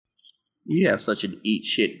You have such an eat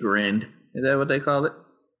shit grin. Is that what they call it?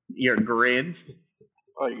 Your grin?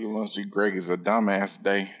 Like it must be Greg is a dumbass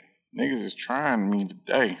day. Niggas is trying me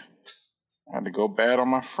today. I had to go bad on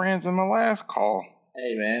my friends in the last call.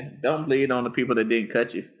 Hey, man, don't bleed on the people that didn't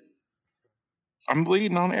cut you. I'm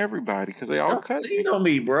bleeding on everybody because they all Don't cut bleed me. on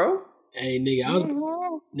me, bro. Hey, nigga,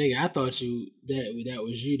 I thought that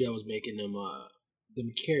was you that was making them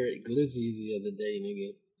carrot glizzies the other day,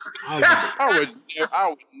 nigga. I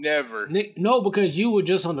would never. No, because you were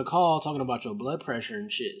just on the call talking about your blood pressure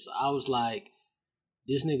and shit. So I was like,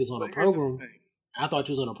 this nigga's on a program. I thought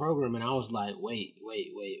you was on a program, and I was like, wait.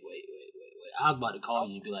 I was about to call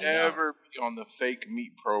you and be like, never be on the fake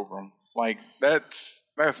meat program. Like that's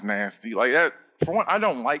nasty. Like that. For one, I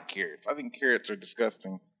don't like carrots. I think carrots are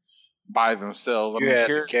disgusting by themselves. You had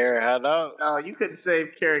a carrot hot dog? No, you couldn't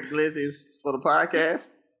save carrot glizzies for the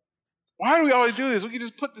podcast. Why do we always do this? We can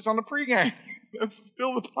just put this on the pregame. That's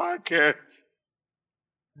still the podcast.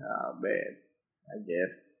 Oh man, I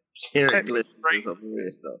guess carrot glizzies is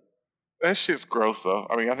hilarious though. That shit's gross though.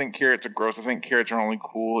 I mean, I think carrots are gross. I think carrots are only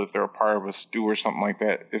cool if they're a part of a stew or something like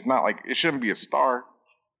that. It's not like it shouldn't be a star.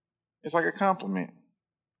 It's like a compliment.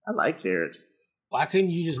 I like carrots. Why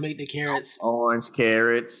couldn't you just make the carrots orange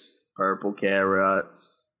carrots, purple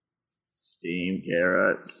carrots, steamed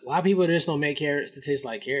carrots? Why people just don't make carrots to taste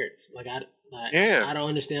like carrots? I don't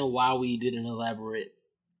understand why we did an elaborate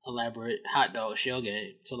hot dog shell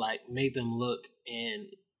game to like make them look and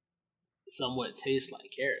somewhat taste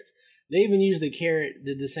like carrots. They even use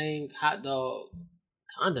the same hot dog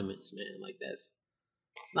condiments, man. Like that's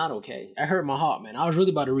not okay. I hurt my heart, man. I was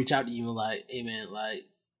really about to reach out to you and like, hey man, like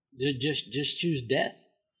just choose death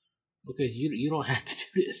because you don't have to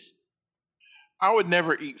do this. I would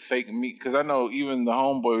never eat fake meat because I know even the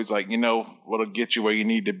homeboy was like, what'll get you where you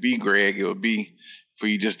need to be, Greg? It would be for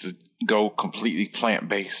you just to go completely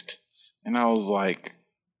plant-based. And I was like,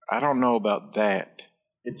 I don't know about that.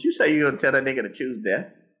 Did you say you were going to tell that nigga to choose death?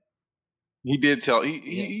 He did tell.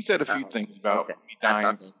 He said a few things about me dying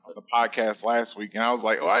on the podcast last week, and I was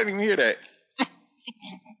like, "Oh, I didn't even hear that."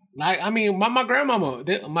 Like, I mean, my grandmama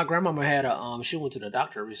had she went to the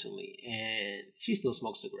doctor recently, and she still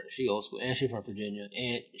smokes cigarettes. She old school, and she's from Virginia,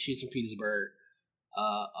 and she's from Petersburg.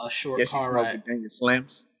 A short car ride. Virginia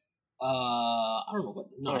Slims. I don't know what.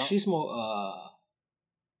 No, she smoked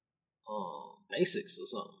basics or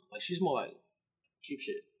something. Like she smoked like cheap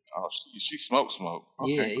shit. Oh, she smoked.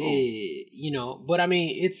 Okay, yeah, cool. But I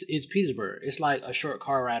mean, it's Petersburg. It's like a short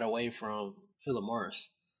car ride away from Philip Morris.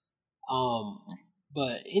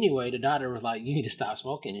 But anyway, the doctor was like, "You need to stop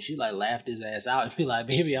smoking," and she like laughed his ass out and be like,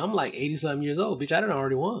 "Baby, I'm like 80-something years old, bitch. I done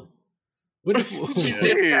already won." What the fuck?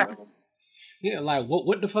 Yeah, like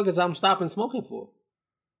what the fuck is I'm stopping smoking for?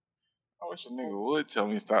 I wish a nigga would tell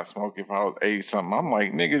me to stop smoking if I was 80-something. I'm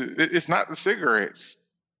like, nigga, it's not the cigarettes,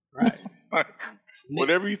 right?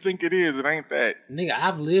 Whatever you think it is, it ain't that. Nigga,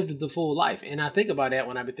 I've lived the full life. And I think about that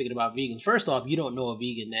when I be thinking about vegans. First off, you don't know a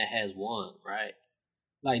vegan that has won, right?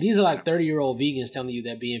 Like, these are like 30-year-old vegans telling you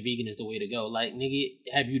that being vegan is the way to go. Like, nigga,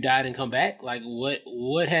 have you died and come back? Like,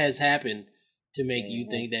 what has happened to make you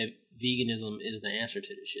think that veganism is the answer to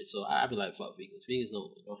this shit? So I'd be like, fuck vegans. Vegans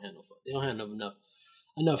don't have no fuck. They don't have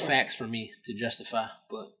enough facts for me to justify.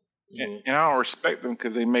 But and I don't respect them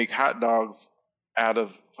because they make hot dogs out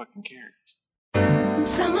of fucking carrots.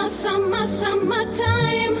 Summertime.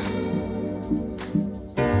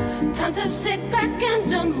 Time to sit back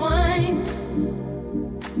and unwind.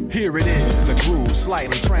 Here it is, a groove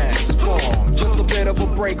slightly transformed. Just a bit of a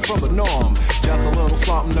break from the norm. Just a little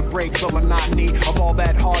something to break the monotony of all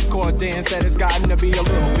that hardcore dance that has gotten to be a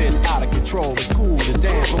little bit out of control. It's cool to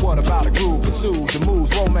dance, but what about a groove pursued to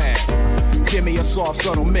moves romance? Give me a soft,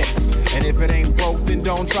 subtle mix, and if it ain't broke, then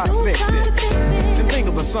don't try to fix it. Then think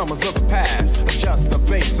of the summers of the past. Adjust the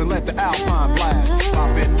bass and let the Alpine blast.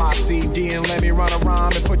 Pop in my CD and let me run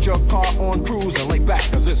around and put your car on cruise and lay back,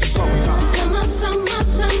 cause it's summertime.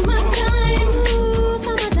 Summertime. Ooh,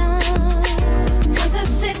 summertime. Time to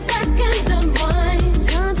sit back and unwind.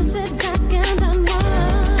 Time to sit back and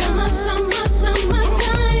unwind. Summertime.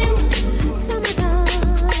 Summertime.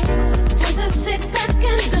 Time to sit back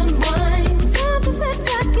and unwind. Time to sit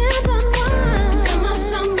back and unwind.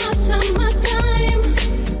 Summertime.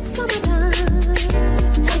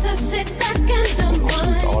 Time to sit back and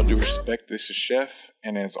unwind. With all due respect, this is Chef,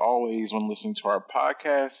 and as always, when listening to our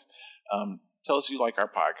podcast, tell us you like our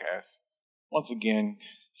podcast. Once again,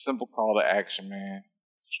 simple call to action, man.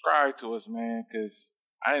 Subscribe to us, man, because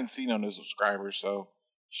I didn't see no new subscribers. So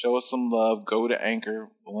show us some love. Go to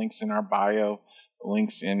Anchor. The link's in our bio. The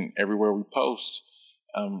link's in everywhere we post.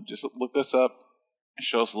 Just look us up and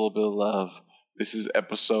show us a little bit of love. This is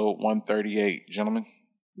episode 138, gentlemen.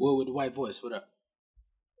 Will with the white voice, what up?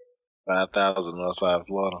 5,000 Northside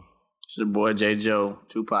Florida. It's your boy J. Joe,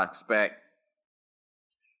 Tupac's back.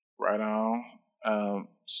 Right on.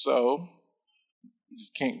 So,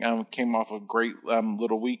 just came off a great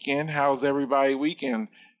little weekend. How's everybody weekend?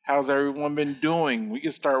 How's everyone been doing? We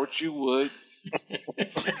can start with you, Wood.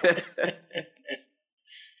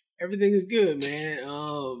 Everything is good, man.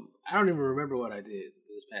 I don't even remember what I did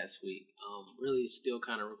this past week. Really still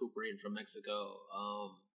kind of recuperating from Mexico.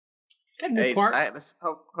 Got a new park. Let's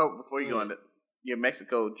hope before you go on your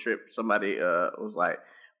Mexico trip, somebody was like,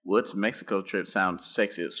 "What's Mexico trip sounds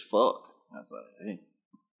sexy as fuck?" I was like, "Hey,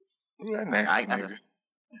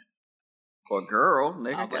 for a girl,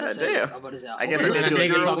 nigga, goddamn." I guess I didn't do a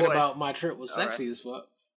girl talking voice. about my trip was sexy as fuck.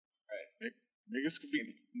 Right. Niggas could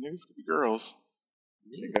be girls.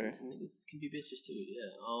 Niggas can be bitches too.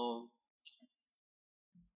 Yeah.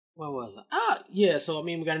 What was I? Yeah. So I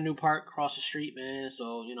mean, we got a new park across the street, man.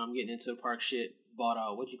 So I'm getting into the park shit. Bought a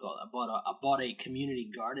I bought a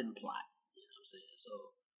community garden plot. You know what I'm saying? So.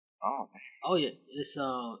 Oh yeah, it's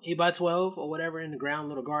 8x12 or whatever in the ground,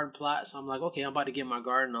 little garden plot. So I'm like, okay, I'm about to get my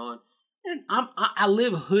garden on, and I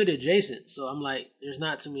live hood adjacent, so I'm like, there's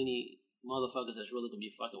not too many motherfuckers that's really gonna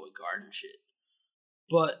be fucking with garden shit.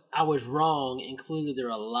 But I was wrong, and clearly there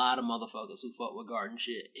are a lot of motherfuckers who fuck with garden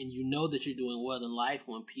shit, and you know that you're doing well in life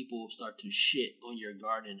when people start to shit on your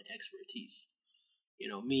garden expertise.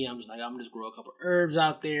 Me, I'm just grow a couple herbs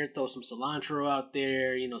out there, throw some cilantro out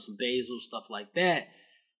there, some basil, stuff like that.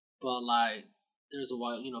 But like, there's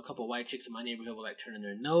a couple white chicks in my neighborhood were like turning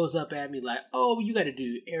their nose up at me, like, "Oh, you got to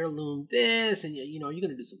do heirloom this, and you're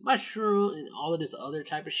gonna do some mushroom and all of this other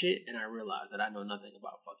type of shit." And I realized that I know nothing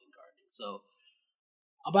about fucking gardening, so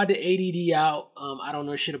I'm about to ADD out. I don't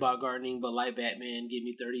know shit about gardening, but like Batman, give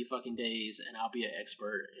me 30 fucking days, and I'll be an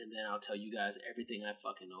expert, and then I'll tell you guys everything I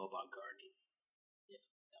fucking know about gardening.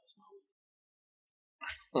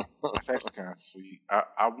 That's actually kind of sweet.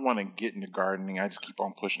 I want to get into gardening. I just keep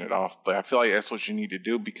on pushing it off. But I feel like that's what you need to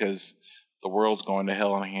do because the world's going to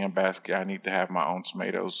hell in a handbasket. I need to have my own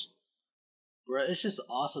tomatoes. Bro, it's just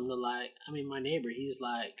awesome to my neighbor, he's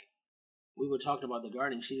like, we were talking about the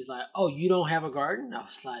gardening. She's like, "Oh, you don't have a garden?" I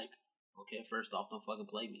was like, okay, first off, don't fucking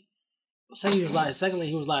play me. But secondly,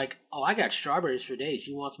 he was like, "Oh, I got strawberries for days.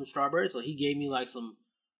 You want some strawberries?" So he gave me like some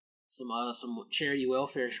charity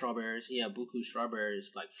welfare strawberries. He had buku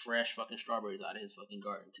strawberries, like fresh fucking strawberries out of his fucking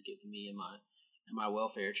garden to give to me and my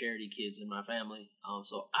welfare charity kids in my family.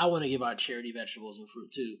 So I want to give out charity vegetables and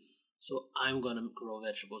fruit too. So I'm gonna grow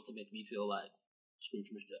vegetables to make me feel like Scrooge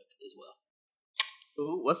McDuck as well.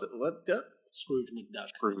 Ooh, what duck? Scrooge McDuck.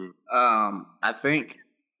 I think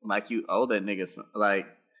like you owe that nigga some, like,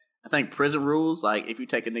 I think prison rules, like if you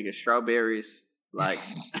take a nigga strawberries, like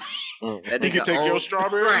that nigga take your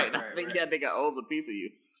strawberries, right? I think that nigga owes a piece of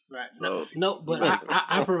you. Right. So But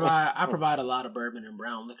I provide a lot of bourbon and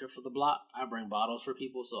brown liquor for the block. I bring bottles for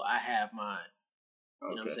people, so I have mine.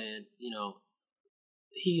 You know what I'm saying?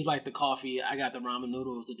 He's like the coffee. I got the ramen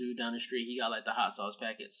noodles. The dude down the street, he got like the hot sauce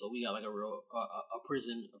packet. So we got like a real a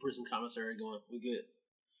prison commissary going. We good.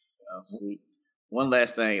 Oh, sweet. One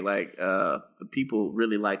last thing, like the people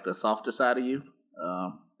really like the softer side of you.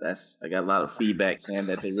 I got a lot of feedback saying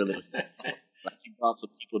that they really like you brought some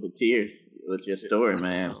people to tears with your story,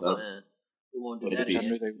 man. So we won't do that I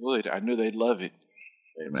knew they would. I knew they'd love it.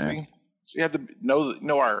 Hey, man. So you have to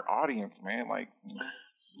know our audience, man. Like, I'm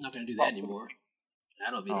not gonna do that anymore.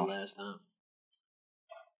 That'll be the last time.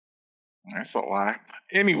 That's a lie.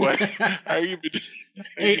 Anyway, how you been?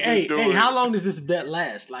 Hey, how long does this bet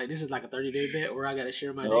last? Like, this is like a 30-day bet where I gotta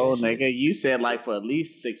share my Oh, nigga, you said like for at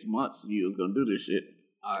least 6 months you was gonna do this shit.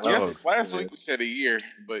 Yes, last week we said a year,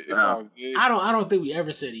 but it's all good. I don't think we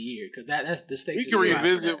ever said a year because that's the stakes. We can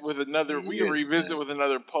revisit with another. We can revisit with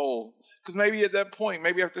another poll because maybe at that point,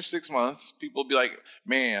 maybe after 6 months, people will be like,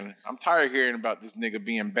 "Man, I'm tired of hearing about this nigga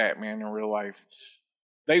being Batman in real life."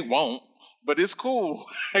 They won't, but it's cool.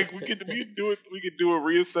 Like we could do it. We could do a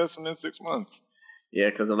reassessment in 6 months.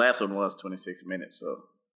 Yeah, because the last one was 26 minutes, so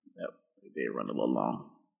it did run a little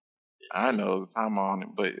long. I know the time on it,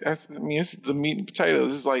 but it's the meat and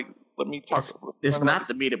potatoes. It's like, let me talk. It's not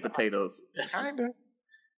the meat and potatoes. Kinda.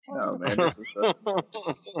 Oh man, this is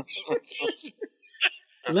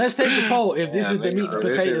Let's take the poll if this is the meat and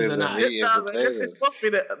potatoes or not. It's supposed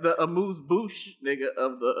to be the amuse bouche nigga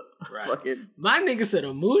of the fucking. My nigga said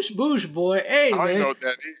amuse bouche, boy. Hey, I man, don't know what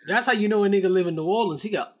that is. That's how you know a nigga live in New Orleans. He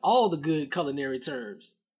got all the good culinary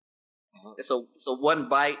terms. It's a one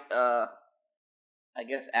bite, I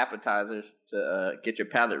guess, appetizer to get your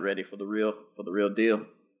palate ready for the real deal.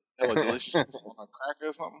 Hella delicious on a cracker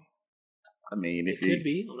or something. I mean, it if you could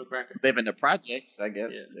be on a cracker. live in the projects, I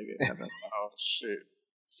guess. Yeah. They could have a- Oh shit.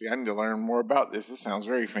 See, I need to learn more about this. This sounds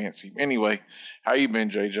very fancy. Anyway, how you been,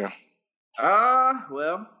 JJ?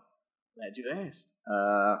 Well, glad you asked.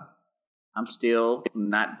 I'm still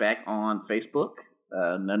not back on Facebook.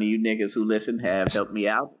 None of you niggas who listen have helped me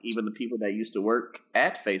out. Even the people that used to work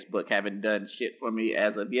at Facebook haven't done shit for me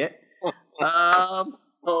as of yet.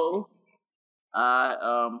 So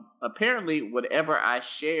apparently whatever I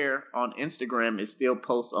share on Instagram is still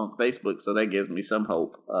posted on Facebook, so that gives me some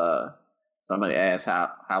hope. Somebody asked how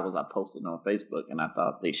was I posting on Facebook, and I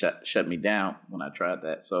thought they shut me down when I tried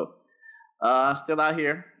that. So still out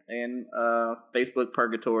here in Facebook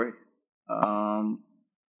purgatory.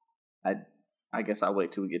 I guess I'll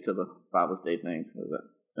wait till we get to the Father's Day thing, so that,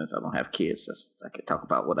 since I don't have kids, I can talk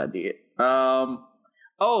about what I did.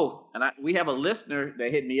 We have a listener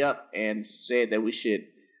that hit me up and said that we should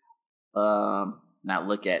not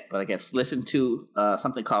look at, but I guess listen to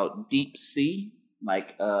something called Deep Sea,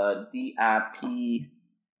 like DIP.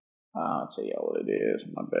 I'll tell y'all what it is.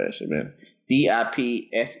 My bad, shit, man.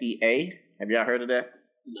 DIPSEA. Have y'all heard of that?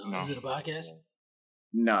 No. Is it a podcast?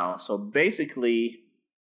 No. So basically,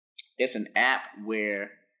 it's an app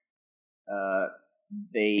where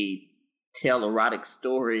they tell erotic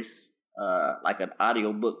stories, like an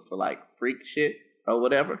audio book for like freak shit or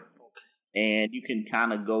whatever. And you can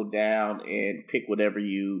kind of go down and pick whatever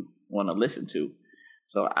you want to listen to.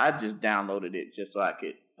 So I just downloaded it just so I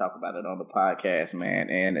could talk about it on the podcast, man.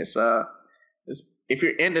 And it's if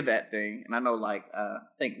you're into that thing, and I know like I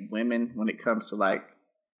think women, when it comes to like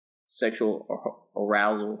sexual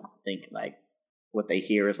arousal, I think like what they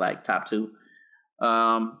hear is like top 2.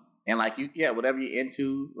 And like whatever you're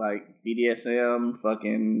into, like BDSM,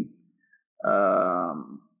 fucking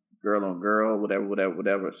girl on girl,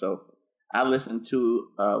 whatever. So I listened to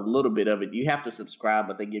a little bit of it. You have to subscribe,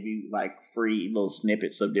 but they give you like free little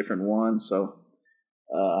snippets of different ones. So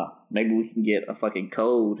maybe we can get a fucking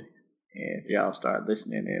code, and if y'all start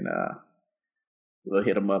listening, and we'll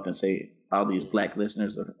hit them up and say all these black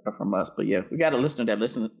listeners are from us. But yeah, we got a listener that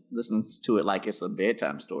listens to it like it's a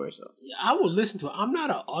bedtime story. So yeah, I will listen to it. I'm not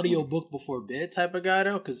an audiobook before bed type of guy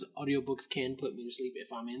though, because audiobooks can put me to sleep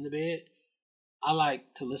if I'm in the bed. I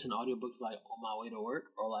like to listen to audiobooks like on my way to work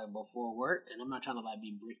or like before work, and I'm not trying to like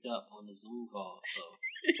be bricked up on the Zoom call. So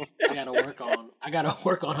I gotta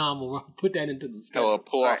work on how I'm gonna put that into the schedule.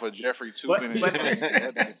 Pull off a Jeffrey 2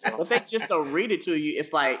 minutes. But they just don't read it to you.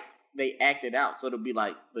 It's like they act it out, so it'll be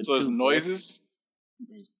like the so it's noises.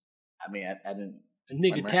 I mean, I didn't. A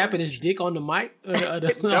nigga tapping his dick on the mic of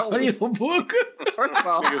the No. audiobook. First of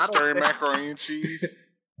all, Nigga stirring macaroni and cheese.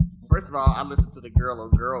 First of all, I listen to the girl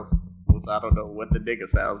on girls, so I don't know what the nigga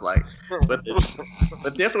sounds like. But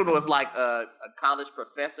this one was like a college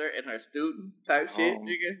professor and her student type shit,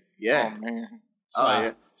 nigga. Yeah. Oh man.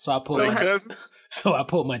 Yeah. So I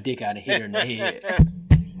pulled my dick out and hit her in the head.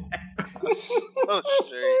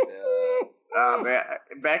 Man,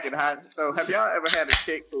 back in high. So have y'all ever had a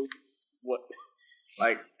chick who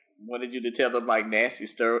wanted you to tell them like nasty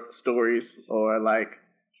stories or like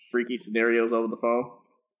freaky scenarios over the phone?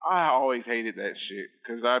 I always hated that shit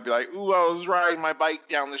because I'd be like, "Ooh, I was riding my bike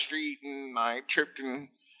down the street and I tripped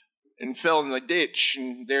and fell in the ditch,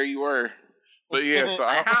 and there you were." But yeah, so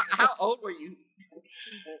how old were you?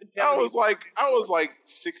 I was like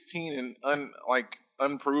 16 and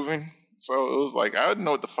unproven, so it was like I didn't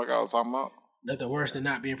know what the fuck I was talking about. Nothing worse than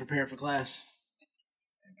not being prepared for class.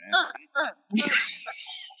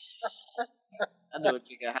 I knew a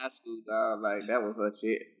chick in high school, dog. Like that was her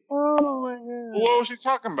shit. Oh my god! What was she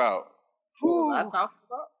talking about? What was I talking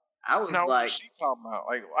about? I was no, like, what was she talking about?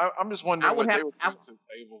 Like, I'm just wondering what they would bring to the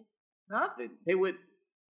table. Nothing. They would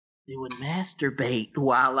masturbate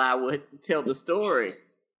while I would tell the story.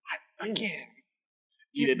 Again,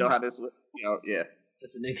 you didn't know how this was. Yeah.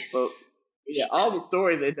 That's a nigga. So, yeah, all the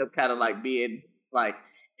stories end up kind of like being like,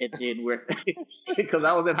 and then we're because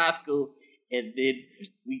I was in high school, and then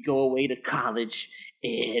we go away to college,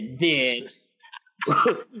 and then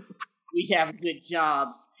we have good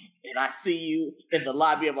jobs, and I see you in the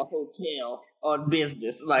lobby of a hotel on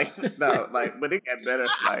business. Like, no, like, but it got better.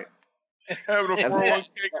 Like, having a 401k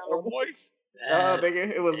kind of voice.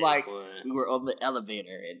 Nigga, it was like we were on the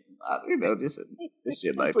elevator, and this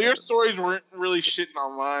shit like. So your stories weren't really shitting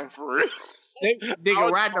on mine for real.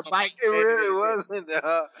 Nigga riding a bike. It really wasn't.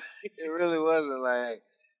 It really wasn't like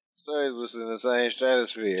stories was in the same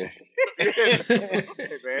stratosphere. Hey,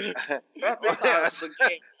 man. That's how it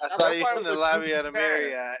became. I saw you in the lobby of the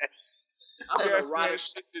Marriott. You asked me that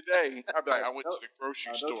shit today. I'd be like, I went to the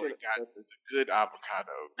grocery store and got the good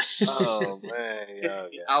avocados. Oh man, yeah.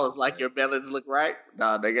 I was like, your melons look right.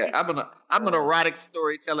 Nah, nigga, I'm an erotic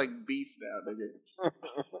storytelling beast now, nigga.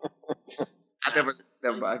 I never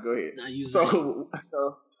mind. Go ahead. So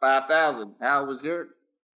 5,000. How was your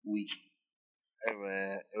week? Hey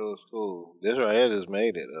man, it was cool. This right here just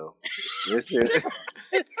made it though. This shit,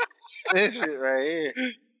 this shit right here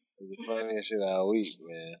is the funniest shit all week,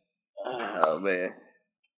 man. Oh man,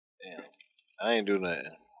 damn, I ain't do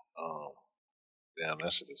nothing. Damn,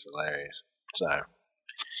 that shit is hilarious. Sorry.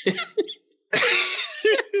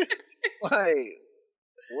 Wait,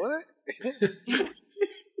 what?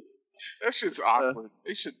 That shit's awkward.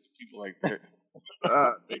 They should do people like that.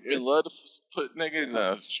 They love to put nigga in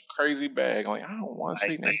a crazy bag. Like, I don't want to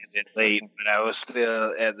see that. It's late, but I was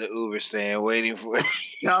still at the Uber stand waiting for it.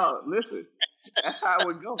 Yo, listen, that's how it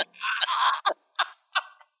would go.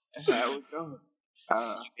 That's how it would go.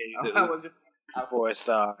 How was it? 4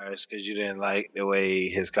 stars because you didn't like the way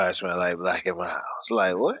his car smelled like black in my house.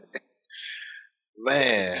 Like, what?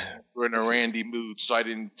 Man. We're in a randy mood, so I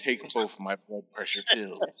didn't take both my blood pressure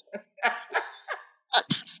pills.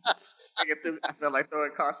 I felt like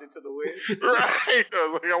throwing caution to the wind. Right.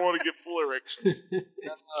 Like, I want to get full erections.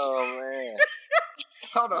 Oh, man.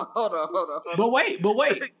 Hold on. But wait.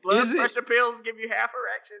 Blood pressure pills give you half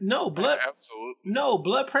erections? No, Absolutely. No,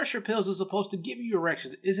 blood pressure pills are supposed to give you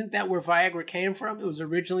erections. Isn't that where Viagra came from? It was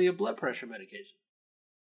originally a blood pressure medication.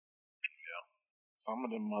 Yeah. Some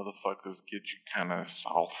of them motherfuckers get you kind of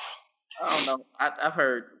soft. I don't know. I've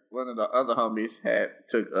heard one of the other homies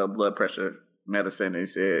took a blood pressure medicine and he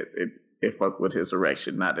said it fucked with his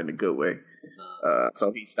erection, not in a good way.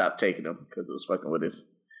 So he stopped taking them because it was fucking with his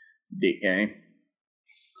dick game.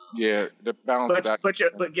 Yeah, the balance.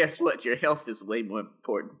 But guess what? Your health is way more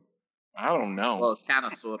important. I don't know. Well, kind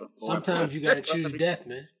of, sort of. Sometimes you gotta choose death,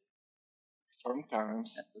 man.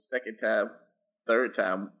 Sometimes. That's the second time. Third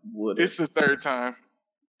time would. It's the third time.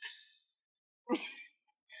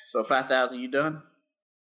 So 5,000, you done?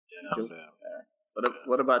 Yeah, I'm done.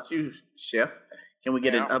 What about you, Chef? Can we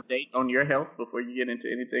get an update on your health before you get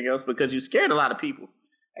into anything else? Because you scared a lot of people.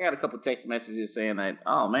 I got a couple text messages saying that,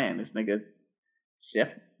 oh man, this nigga Chef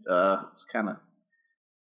is kind of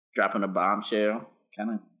dropping a bombshell,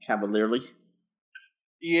 kind of cavalierly.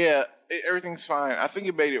 Yeah, everything's fine. I think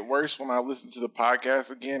it made it worse when I listened to the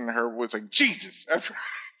podcast again and her was like, Jesus, after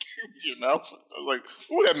you know, I was like,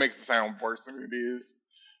 oh, that makes it sound worse than it is.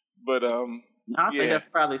 But no, I think that's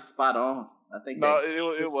probably spot on. I think it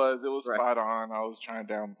was right. Spot on. I was trying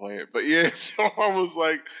to downplay it, but yeah, so I was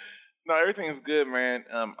like, no, everything's good, man.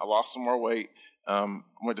 I lost some more weight. I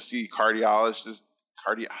went to see cardiologist.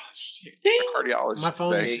 My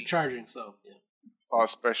phone is charging, so yeah. Saw a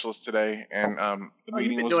specialist today, and the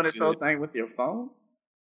meeting you been was doing good. this whole thing with your phone?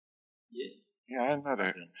 Yeah, I didn't know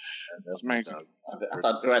that. That's amazing. I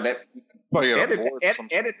thought that.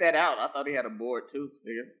 Edit that out. I thought he had a board too.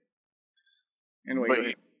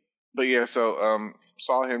 Anyway, but yeah, so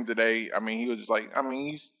saw him today. I mean, he was just like,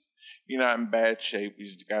 you're not in bad shape. You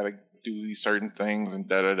just got to do these certain things and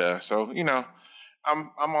da da da. So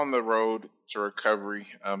I'm on the road to recovery.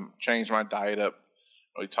 Changed my diet up.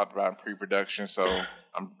 We talked about in pre-production, so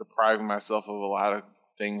I'm depriving myself of a lot of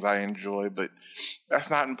things I enjoy, but that's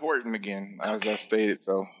not important again, as I stated.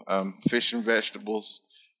 So fish and vegetables,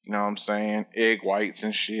 you know what I'm saying? Egg whites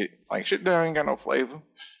and shit. Like shit that ain't got no flavor.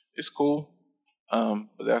 It's cool.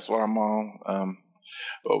 But that's what I'm on.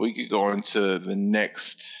 But we could go into the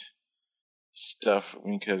next stuff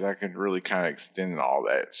because I can really kind of extend all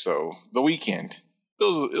that. So the weekend. It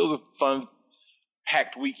was a fun,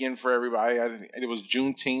 packed weekend for everybody. It was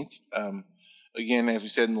Juneteenth. Again, as we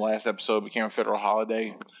said in the last episode, it became a federal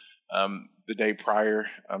holiday the day prior,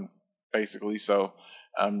 basically. So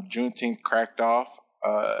Juneteenth cracked off.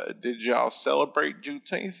 Did y'all celebrate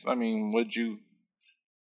Juneteenth? I mean,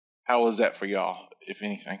 how was that for y'all, if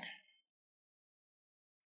anything?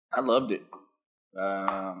 I loved it.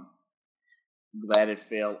 Glad it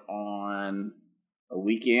fell on a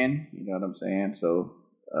weekend, you know what I'm saying? So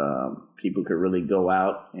people could really go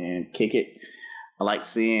out and kick it. I like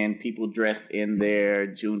seeing people dressed in their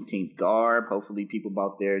Juneteenth garb. Hopefully people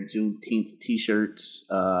bought their Juneteenth t-shirts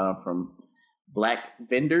from black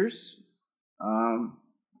vendors. I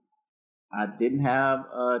didn't have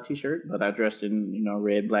a t-shirt, but I dressed in,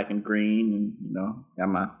 red, black, and green, and, got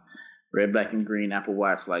my red, black, and green Apple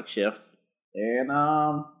Watch like Chef. And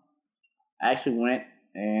I actually went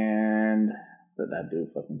and what did I do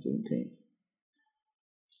fucking Juneteenth?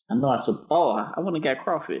 I know I went and got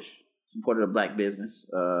crawfish. Supported a black business,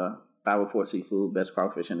 504 Seafood, best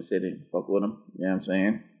crawfish in the city. Fuck with them, you know what I'm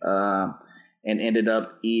saying? and ended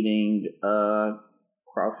up eating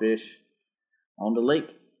crawfish on the lake,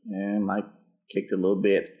 and like kicked a little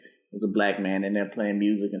bit. There's a black man in there playing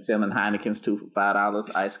music and selling Heinekens too for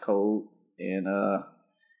 $5, ice cold, and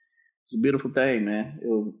it's a beautiful thing, man. It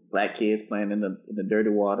was black kids playing in the dirty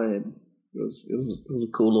water, and it was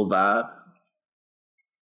a cool little vibe.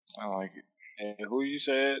 I like it. And who you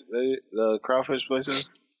said the crawfish place is?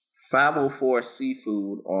 504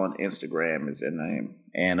 Seafood on Instagram is their name,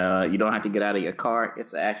 and you don't have to get out of your car.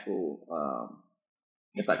 It's an actual,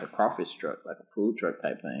 it's like a crawfish truck, like a food truck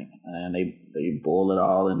type thing, and they boil it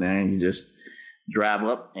all in there, and you just drive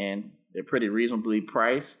up, and they're pretty reasonably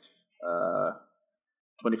priced.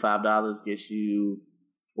 $25 gets you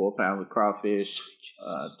 4 pounds of crawfish,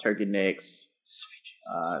 turkey necks,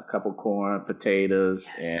 a couple corn, potatoes,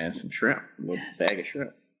 and some shrimp. A little bag of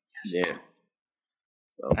shrimp. Yeah.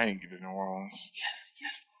 So I ain't get to New Orleans.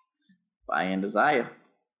 Yes. Fire and desire.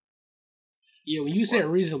 Yeah, when you said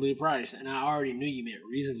reasonably priced, and I already knew you meant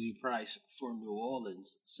reasonably priced for New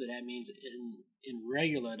Orleans, so that means in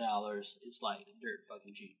regular dollars, it's like dirt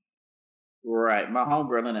fucking cheap. Right. My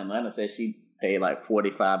homegirl in Atlanta said she paid like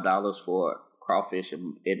 $45 for crawfish,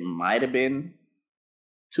 and it might have been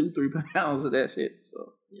 2-3 pounds of that shit.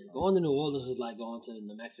 So yeah, going to New Orleans is like going to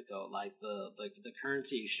New Mexico. Like the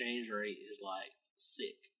currency exchange rate is like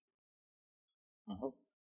sick. Oh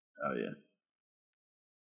yeah.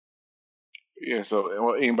 Yeah.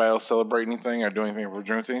 So, anybody else celebrate anything or do anything for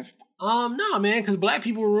Juneteenth? No, man, because black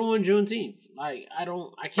people ruin Juneteenth. Like I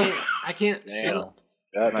can't.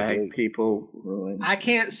 Black people ruin. I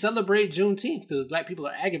can't celebrate Juneteenth because black people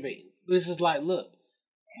are aggravating. It's just like, look,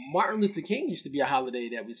 Martin Luther King used to be a holiday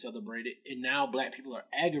that we celebrated, and now black people are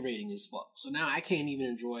aggravating as fuck. So now I can't even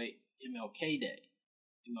enjoy MLK Day,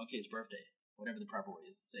 MLK's birthday, whatever the proper way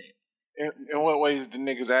is to say it. In what ways do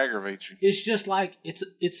niggas aggravate you? It's just like it's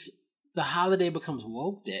the holiday becomes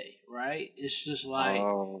woke day, right? It's just like,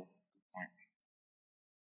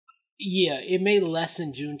 yeah, it may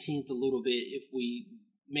lessen Juneteenth a little bit if we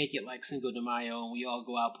make it like Cinco de Mayo and we all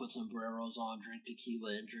go out, put sombreros on, drink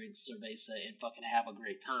tequila and drink cerveza and fucking have a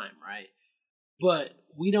great time, right? But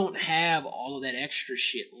we don't have all of that extra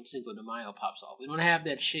shit when Cinco de Mayo pops off. We don't have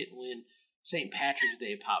that shit when St. Patrick's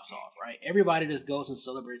Day pops off, right? Everybody just goes and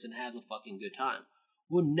celebrates and has a fucking good time.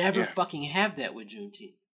 We'll never fucking have that with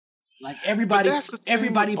Juneteenth. Like everybody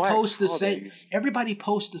posts the same. Everybody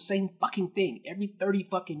posts the same fucking thing every 30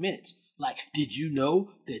 fucking minutes. Like, did you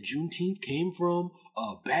know that Juneteenth came from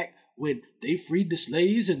back when they freed the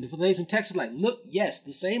slaves and the slaves in Texas? Like, look, yes,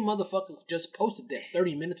 the same motherfucker just posted that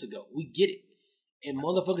 30 minutes ago. We get it, and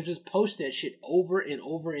motherfuckers just post that shit over and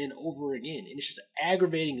over and over again, and it's just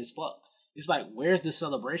aggravating as fuck. It's like, where's the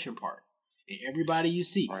celebration part? And everybody you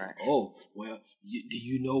see, oh, well, do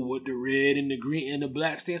you know what the red and the green and the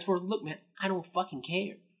black stands for? Look, man, I don't fucking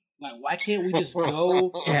care. Like, why can't we just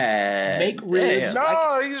go make ribs? No,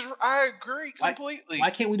 I agree completely. Why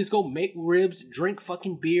can't we just go make ribs, drink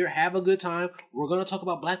fucking beer, have a good time? We're going to talk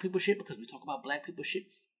about black people shit because we talk about black people shit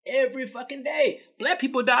every fucking day. Black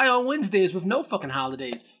people die on Wednesdays with no fucking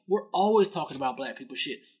holidays. We're always talking about black people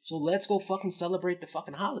shit. So let's go fucking celebrate the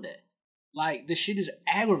fucking holiday. Like, this shit is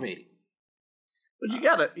aggravating. But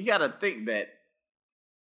you gotta think that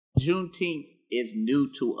Juneteenth is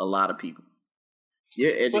new to a lot of people.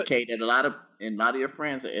 You're educated. A lot of your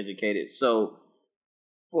friends are educated. So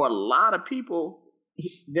for a lot of people,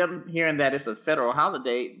 them hearing that it's a federal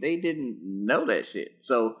holiday, they didn't know that shit.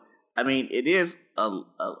 So I mean, it is a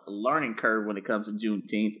learning curve when it comes to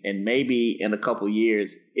Juneteenth, and maybe in a couple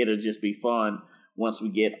years it'll just be fun once we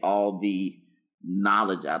get all the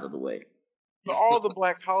knowledge out of the way. But all the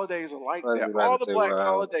black holidays are like that. All the black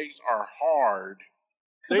holidays are hard.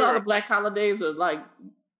 All the black holidays are like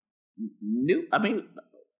new. I mean,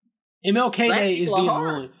 MLK Day is being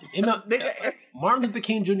ruined. Martin Luther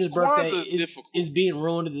King Jr.'s birthday is being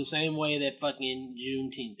ruined in the same way that fucking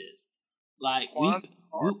Juneteenth is. Like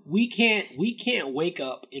we can't wake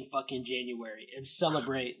up in fucking January and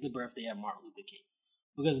celebrate the birthday of Martin Luther King.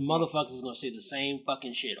 Because motherfuckers is gonna say the same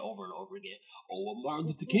fucking shit over and over again. Oh, well, Martin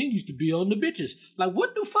Luther King used to be on the bitches. Like,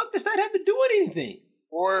 what the fuck does that have to do with anything?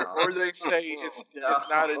 Or they say it's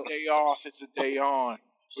not a day off, it's a day on,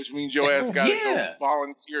 which means your ass gotta go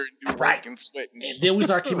volunteer and do work and sweat and shit. And then we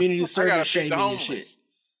start community service shaming and shit.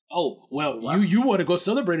 Oh, well, you want to go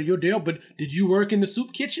celebrate your day, but did you work in the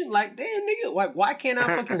soup kitchen? Like, damn, nigga, like, why can't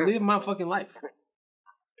I fucking live my fucking life?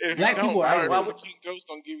 Black people are aggravated. King Ghost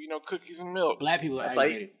don't give you no cookies and milk. Black people are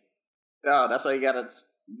aggravated. That's why you gotta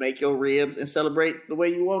make your ribs and celebrate the way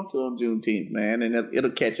you want to on Juneteenth, man, and it'll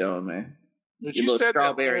catch on, man. But you little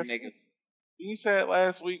strawberry niggas. you said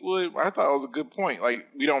last week, Wood, I thought it was a good point. Like,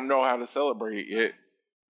 we don't know how to celebrate it yet.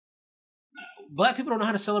 Black people don't know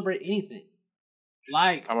how to celebrate anything.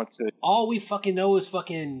 Like, I'm gonna tell you. all we fucking know is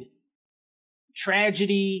fucking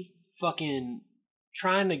tragedy, fucking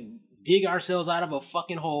trying to dig ourselves out of a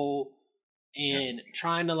fucking hole and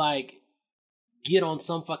trying to, like, get on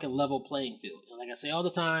some fucking level playing field. And like I say all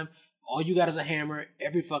the time, all you got is a hammer.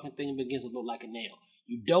 Every fucking thing begins to look like a nail.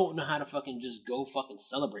 You don't know how to fucking just go fucking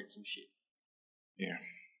celebrate some shit. Yeah,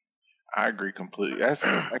 I agree completely. That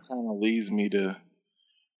kind of leads me to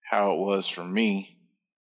how it was for me.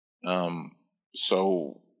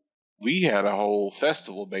 So we had a whole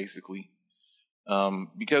festival basically,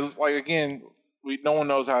 because like again, no one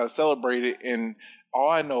knows how to celebrate it, and all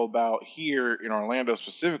I know about here in Orlando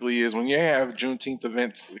specifically is when you have Juneteenth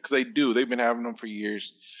events, because they've been having them for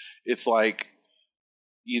years. It's like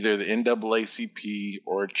either the NAACP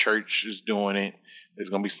or a church is doing it. There's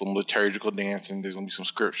going to be some liturgical dancing. There's going to be some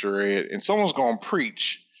scripture read, and someone's going to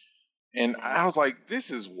preach. And I was like,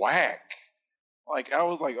 this is whack. Like, I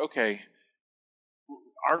was like, okay.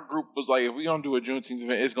 Our group was like, if we going to do a Juneteenth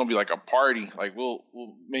event, it's going to be like a party. Like, we'll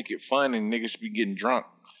make it fun, and niggas should be getting drunk.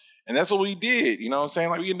 And that's what we did. You know what I'm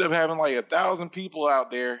saying? Like, we ended up having like 1,000 people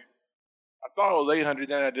out there. I thought it was 800.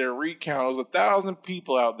 Then I did a recount. It was 1,000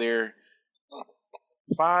 people out there.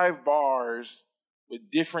 5 bars with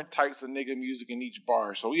different types of nigga music in each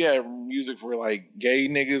bar. So we had music for like gay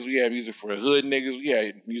niggas, we had music for hood niggas, we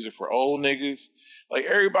had music for old niggas. Like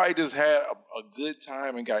everybody just had a good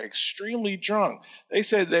time and got extremely drunk. They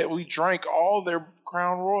said that we drank all their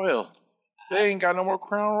Crown Royal. They ain't got no more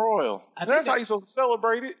Crown Royal. That's how you supposed to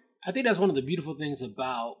celebrate it. I think that's one of the beautiful things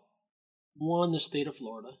about, one, the state of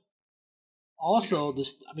Florida. Also, the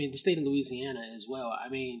state of Louisiana as well. I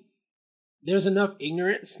mean, there's enough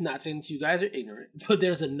ignorance, not saying that you guys are ignorant, but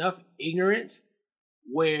there's enough ignorance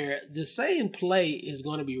where the same play is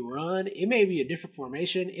going to be run. It may be a different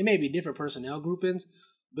formation, it may be different personnel groupings,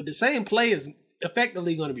 but the same play is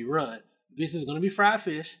effectively going to be run. This is going to be fried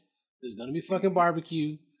fish. There's going to be fucking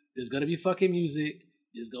barbecue. There's going to be fucking music.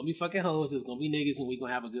 There's going to be fucking hoes. There's going to be niggas, and we're going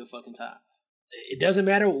to have a good fucking time. It doesn't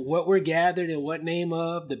matter what we're gathered and what name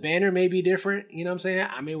of. The banner may be different. You know what I'm saying?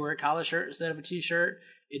 I may wear a collar shirt instead of a t-shirt.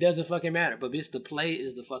 It doesn't fucking matter. But bitch, the play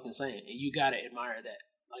is the fucking same. And you gotta admire that.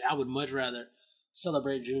 Like, I would much rather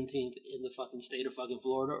celebrate Juneteenth in the fucking state of fucking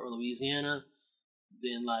Florida or Louisiana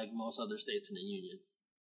than like most other states in the union.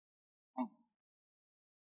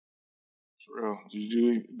 For real. Did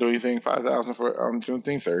you do anything 5,000 for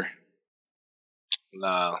Juneteenth, or?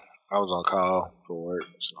 Nah, I was on call for work,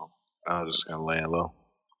 so I was just gonna lay low.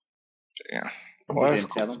 Damn. Well,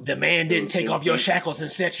 the man didn't take off your shackles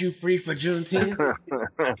and set you free for Juneteenth.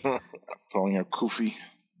 Pulling your kufi.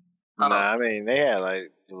 Nah, I mean they had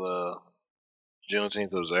like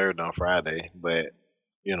Juneteenth observed on Friday, but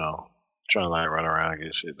you know, trying to like run around and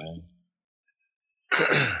get shit done.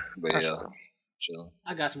 But yeah, chill.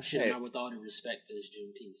 I got some shit out with all the respect for this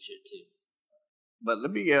Juneteenth shit too. But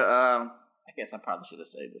let me I guess I probably should have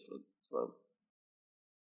saved this for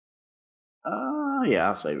yeah,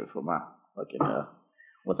 I'll save it for my fucking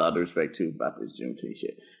with all due respect too about this Juneteenth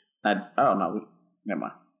shit. I don't know. Never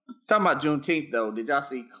mind. Talking about Juneteenth though, did y'all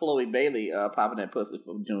see Chloe Bailey popping that pussy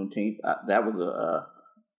for Juneteenth? That was a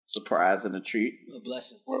surprise and a treat. A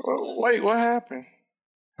blessing. Wait, what happened?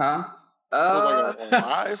 Huh?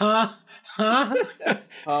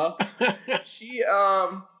 She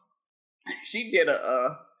did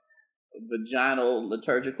a vaginal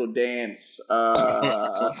liturgical dance. And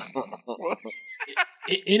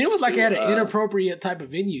it was like at an inappropriate type of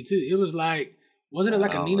venue too. It was like, wasn't it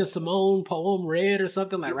like a Nina Simone poem read or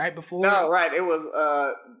something like right before? No, right. It was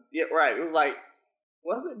yeah, right. It was like,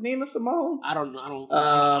 was it Nina Simone? I don't.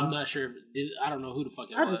 I'm not sure. I don't know who the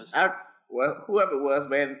fuck it was. Well, whoever it was,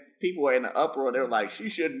 man, people were in an uproar. They were like, she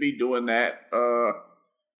shouldn't be doing that.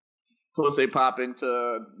 Pussy popping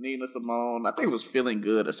to Nina Simone. I think it was Feeling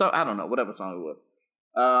Good or something. I don't know, whatever song it was.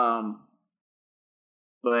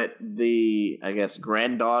 But I guess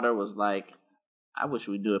granddaughter was like, I wish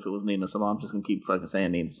we'd do it if it was Nina Simone. I'm just gonna keep fucking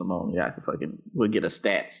saying Nina Simone. Yeah, we'll get a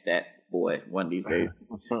stat boy one of these days.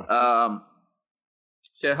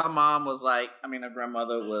 So her mom was like, her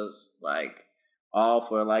grandmother was like all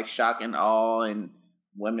for like shock and awe and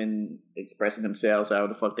women expressing themselves however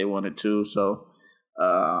the fuck they wanted to. So,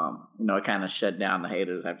 it kind of shut down the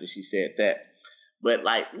haters after she said that. But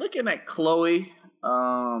like looking at Chloe,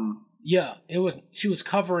 yeah, she was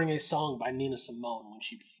covering a song by Nina Simone when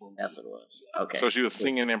she performed. That's what it was. Okay. So she was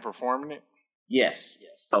singing and performing it? Yes.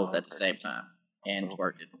 Both at the same time. And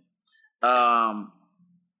twerking.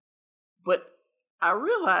 But I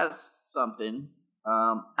realized something.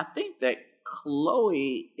 I think that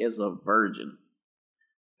Chloe is a virgin.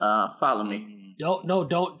 Follow me.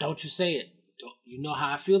 Don't you say it. You know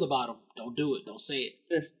how I feel about him. Don't do it. Don't say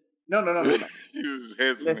it. No. His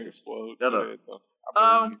head's gonna explode. No.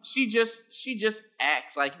 She just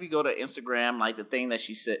acts like, if you go to Instagram, like the things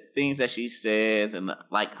that she says, and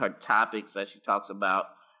like her topics that she talks about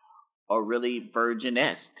are really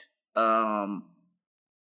virgin-esque.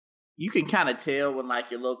 You can kind of tell when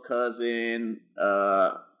like your little cousin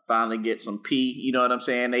finally get some pee. You know what I'm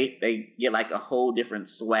saying? They get like a whole different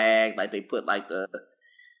swag. Like they put like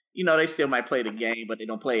they still might play the game, but they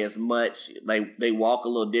don't play as much. Like they walk a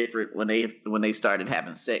little different when they started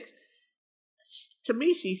having sex. To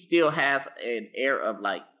me, she still has an air of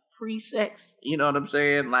like pre-sex. You know what I'm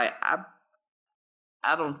saying? Like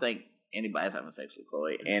I don't think anybody's having sex with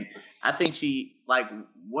Chloe, and I think she, like,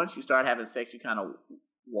 once you start having sex, you kind of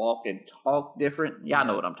walk and talk different. Y'all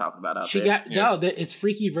know what I'm talking about out there. It's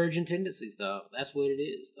freaky virgin tendencies, though. That's what it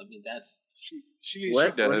is. I mean, that's she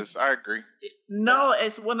does. I agree. No,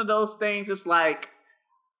 it's one of those things. It's like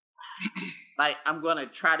I'm gonna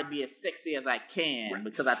try to be as sexy as I can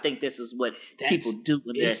because I think this is what people do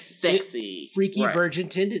when they're sexy. Freaky virgin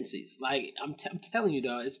tendencies. Like I'm telling you,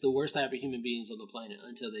 dog, it's the worst type of human beings on the planet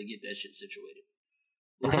until they get that shit situated.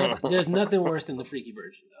 There's nothing worse than the freaky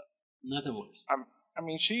virgin, though. Nothing worse. I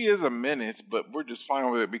mean, she is a menace, but we're just fine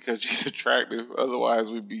with it because she's attractive. Otherwise,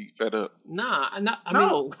 we'd be fed up. No,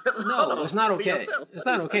 it's not okay. It's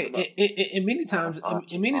not okay. And many times,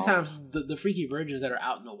 the freaky virgins that are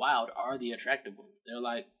out in the wild are the attractive ones. They're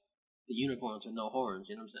like the unicorns with no horns.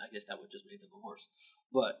 You know what I'm saying? I guess that would just make them a horse.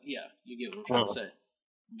 But yeah, you get what I'm trying to say.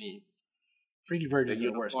 I mean, freaky virgins are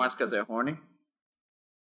the worst. Unicorns because they're horny.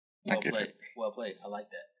 Well played. I like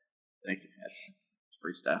that. Thank you.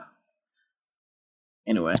 It's freestyle.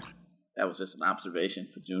 Anyway, that was just an observation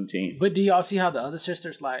for Juneteenth. But do y'all see how the other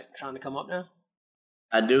sister's like trying to come up now?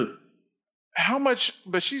 I do. How much?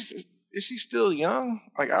 But is she still young?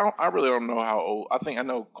 Like I really don't know how old. I think I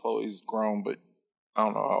know Chloe's grown, but I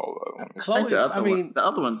don't know how old. Chloe's. The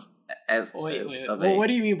other one's as. Wait. Well, what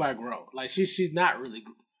do you mean by grown? Like she's not really.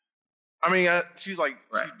 I mean, she's like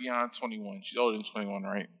she's beyond 21. She's older than 21,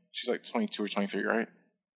 right? She's like 22 or 23, right?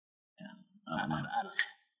 Yeah. I don't know.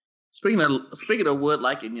 Speaking of wood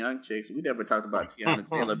liking young chicks, we never talked about Tiana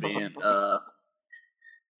Taylor being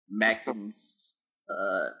Maxim's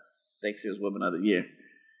sexiest woman of the year,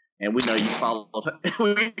 and we know you followed her.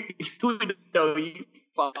 we know you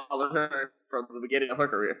followed her from the beginning of her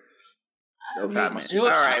career. No comment. It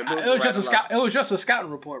was just a scouting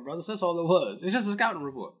report, brothers. That's all it was. It's just a scouting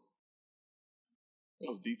report. It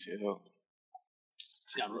was detailed.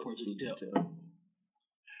 Scouting reports detailed.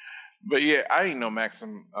 But yeah, I didn't know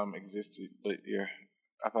Maxim existed. But yeah,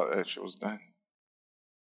 I thought that shit was done.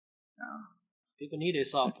 No. People need their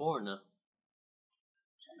soft porn now.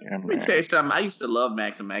 Yeah, let me tell you something. I used to love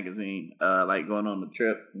Maxim magazine. Like going on the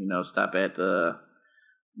trip, stop at the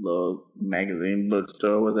little magazine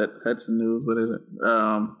bookstore. Was that Hudson News? What is it?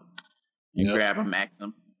 And grab a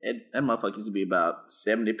Maxim. That motherfucker used to be about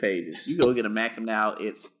 70 pages. You go get a Maxim now,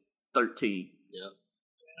 it's 13. Yep.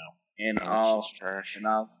 And all trash. And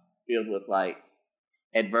all filled with like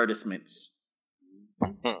advertisements.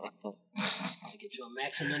 Get you a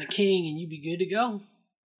Maxim and a King, and you be good to go.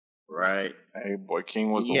 Right. Hey, boy,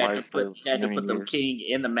 King was a wife. You had to put the King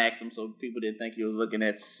in the Maxim so people didn't think you was looking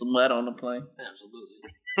at smut on the plane. Absolutely.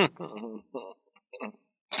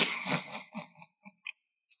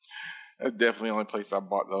 That's definitely the only place I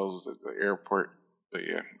bought those at the airport. But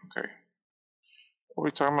yeah, okay. What are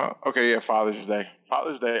we talking about? Okay, yeah, Father's Day.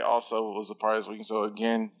 Father's Day also was a part of this week. So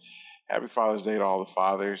again, happy Father's Day to all the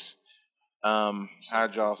fathers.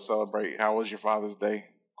 How'd y'all celebrate? How was your Father's Day?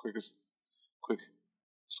 Quick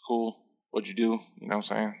school. What'd you do? You know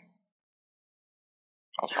what I'm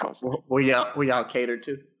saying? Were y'all catered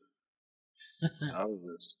to? I was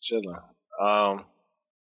just chilling. I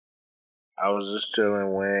was just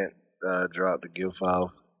chilling. Went dropped the gift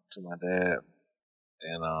off to my dad,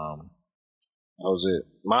 and that was it.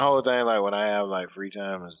 My whole thing, like when I have like free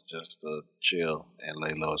time, is just to chill and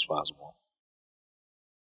lay low as possible.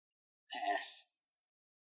 Pass.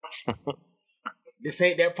 This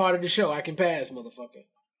ain't that part of the show. I can pass, motherfucker.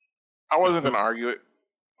 I wasn't gonna argue it.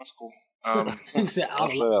 That's cool. He said,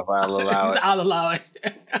 I'll allow it. I'll allow it.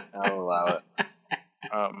 I'll allow it.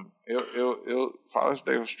 Father's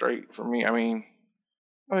Day was straight for me. I mean,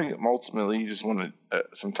 I think ultimately you just wanted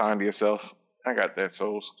some time to yourself. I got that,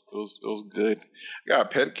 so it was good. I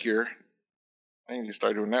got a pedicure. I need to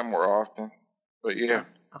start doing that more often. But yeah,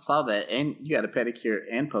 I saw that, and you got a pedicure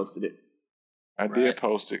and posted it. I did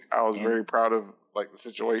post it. I was very proud of like the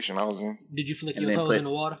situation I was in. Did you flick your toes in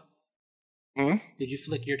the water? Did you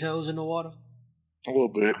flick your toes in the water? A little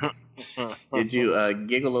bit. Did you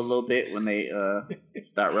giggle a little bit when they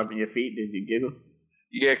start rubbing your feet? Did you giggle?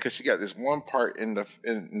 Yeah, because she got this one part in the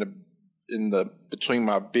between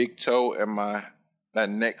my big toe and that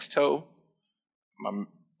next toe, my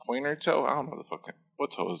pointer toe. I don't know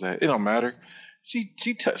what toe is that. It don't matter.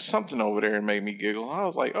 She touched something over there and made me giggle. I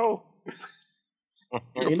was like, oh.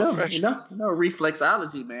 You know,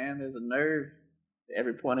 reflexology, man. There's a nerve at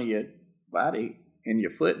every point of your body in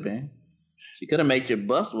your foot, man. She could have made you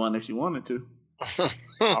bust one if she wanted to.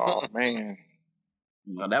 Oh man,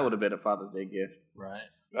 that would have been a Father's Day gift, right?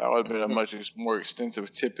 That would have been a much more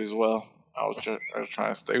extensive tip as well. I was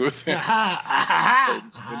trying to stay with it.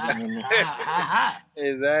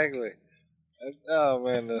 Exactly. Oh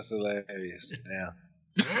man, that's hilarious. Yeah.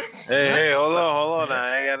 Hey, hold on now.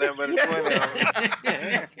 I ain't got nothing but a 20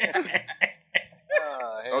 on me.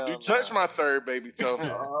 Don't you touch my third baby toe.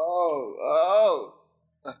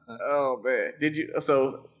 Oh man. Did you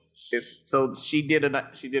so she did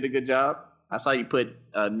a good job? I saw you put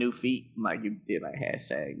new feet, like you did like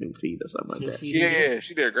hashtag new feet or something like that. Yeah,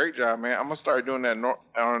 she did a great job, man. I'm gonna start doing that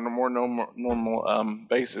on a more normal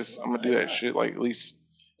basis. I'm gonna do that shit like at least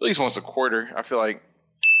once a quarter. I feel like,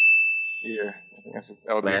 yeah,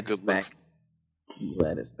 that would be a good look. I'm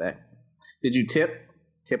glad it's back. Did you tip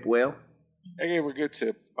well? I gave her a good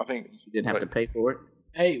tip. I think she didn't have to pay for it.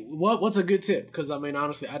 Hey, what's a good tip? Because I mean,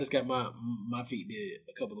 honestly, I just got my feet did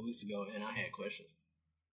a couple of weeks ago, and I had questions.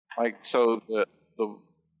 Like, so the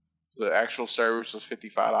actual service was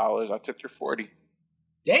 $55. I tipped her $40.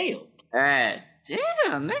 Damn.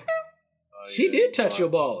 Damn, nigga. She did touch your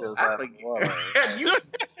balls.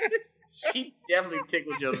 She definitely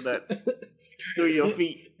tickled your nuts through your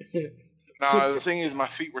feet. No, the thing is, my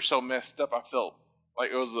feet were so messed up. I felt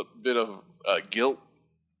like it was a bit of guilt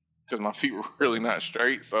because my feet were really not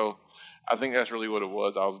straight. So I think that's really what it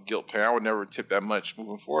was. I was guilt paying. I would never tip that much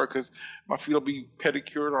moving forward because my feet will be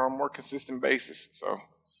pedicured on a more consistent basis. So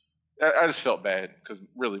I just felt bad because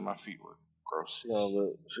really my feet were gross. She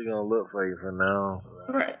gonna look for you for now.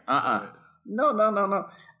 Right. No.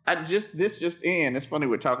 This just in. It's funny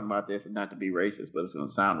we're talking about this, and not to be racist, but it's gonna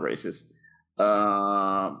sound racist.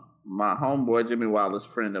 My homeboy Jimmy Wallace,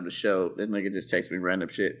 friend of the show, this nigga just texted me random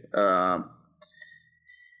shit.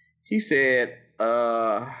 He said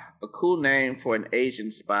a cool name for an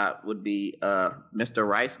Asian spot would be Mr.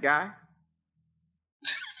 Rice Guy.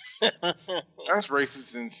 That's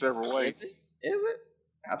racist in several ways. Is it?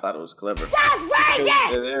 I thought it was clever.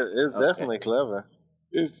 It's definitely clever.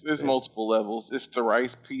 It's multiple levels. It's the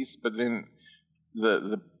rice piece, but then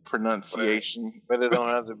the pronunciation. But it don't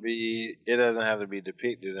have to be. It doesn't have to be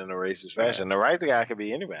depicted in a racist fashion. The rice guy could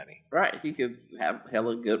be anybody. Right. He could have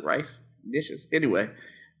hella good rice dishes. Anyway,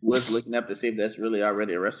 was looking up to see if that's really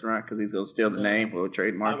already a restaurant because he's gonna steal the name or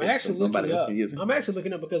trademark. I'm actually looking up. I'm actually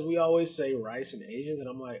looking up because we always say rice and Asians, and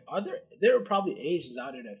I'm like, there are probably Asians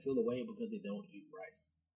out there that feel the way because they don't eat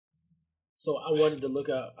rice. So I wanted to look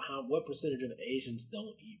up what percentage of Asians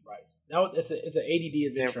don't eat rice. Now it's an ADD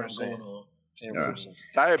adventure I'm going on.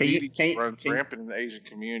 Diabetes runs rampant in the Asian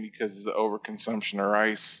community because of the overconsumption of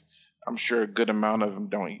rice. I'm sure a good amount of them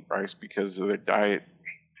don't eat rice because of their diet.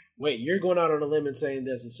 Wait, you're going out on a limb and saying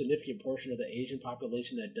there's a significant portion of the Asian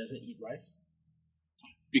population that doesn't eat rice?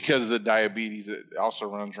 Because of the diabetes, it also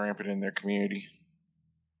runs rampant in their community.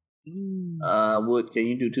 Wood, can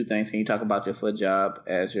you do two things? Can you talk about your foot job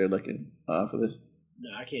as you're looking for this?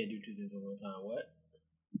 No, I can't do two things at one time. What?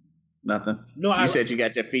 Nothing. No, you said you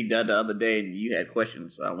got your feet done the other day and you had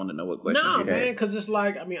questions, so I want to know what questions you had. No, man, because it's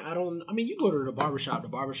like, you go to the barbershop. The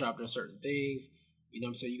barbershop does certain things. You know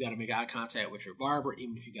what I'm saying? You got to make eye contact with your barber,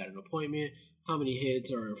 even if you got an appointment. How many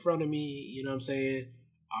heads are in front of me? You know what I'm saying?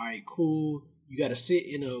 All right, cool. You got to sit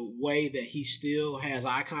in a way that he still has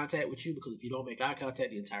eye contact with you, because if you don't make eye contact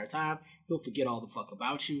the entire time, he'll forget all the fuck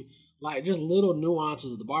about you. Like, just little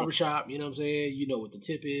nuances of the barbershop, you know what I'm saying? You know what the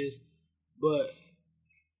tip is. But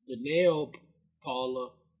the nail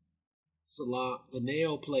parlor, salon, the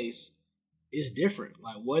nail place is different.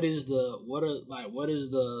 Like, what is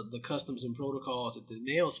the customs and protocols at the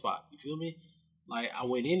nail spot? You feel me? Like, I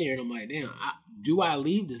went in there and I'm like, damn, do I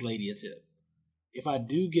leave this lady a tip? If I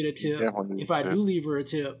do get a tip, if I do leave her a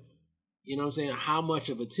tip, you know what I'm saying? How much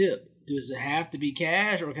of a tip? Does it have to be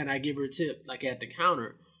cash, or can I give her a tip like at the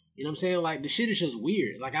counter? You know what I'm saying? Like, the shit is just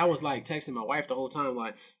weird. Like, I was like texting my wife the whole time,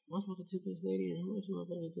 like, am I supposed to tip this lady? How much am I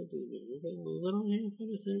supposed to tip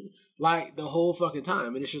this lady? Like, the whole fucking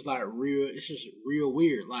time. And it's just like it's just real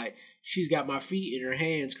weird. Like, she's got my feet in her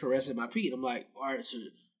hands caressing my feet. I'm like, all right, so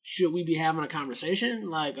should we be having a conversation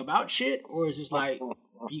like about shit, or is this like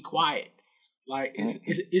be quiet? Like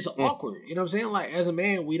it's awkward. You know what I'm saying? Like as a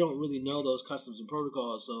man, we don't really know those customs and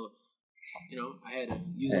protocols. So, I had to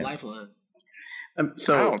use a lifeline.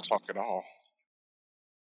 So I don't talk at all.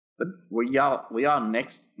 But were y'all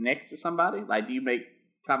next to somebody? Like, do you make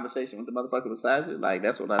conversation with the motherfucker beside you? Like,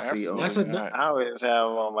 that's what I see. I always have them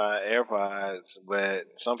on my AirPods, but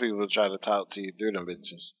some people try to talk to you through them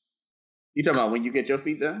bitches. You talking about when you get your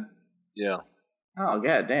feet done? Yeah. Oh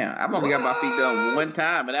god damn! I've only got my feet done one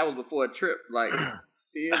time, and that was before a trip. Like,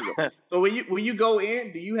 years ago. So when you go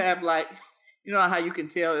in, do you have like, you know how you can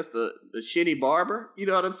tell it's the shitty barber? You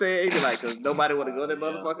know what I'm saying? Like, cause nobody want to go there,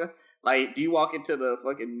 motherfucker. Like, do you walk into the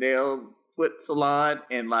fucking nail foot salon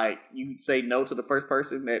and like you say no to the first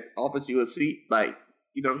person that offers you a seat? Like,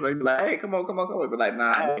 you know what I'm saying? Be like, hey, come on. But like,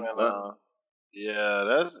 nah.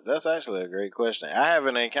 Yeah, that's actually a great question. I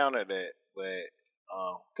haven't encountered that, but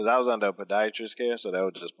because I was under a podiatrist care, so that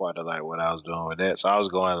was just part of like what I was doing with that. So I was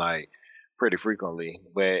going like pretty frequently,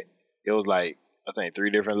 but it was like I think 3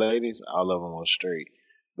 different ladies, all of them were straight.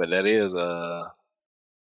 But that is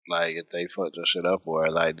like if they fucked your shit up or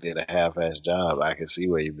like did a half-ass job, I can see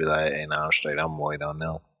where you'd be like, "Hey, nah, I'm straight. I'm waiting on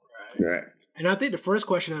them." Right. And I think the first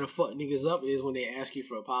question that'll fuck niggas up is when they ask you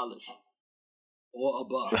for a polish or a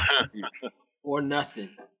buff or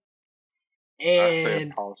nothing. And I say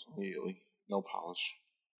polish immediately. No polish.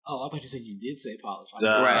 Oh, I thought you said you did say polish.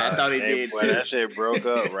 Right, I thought he did. Boy, that shit broke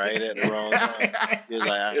up right at the wrong time. He was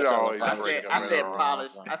like, I said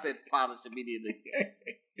polish. I said polish immediately.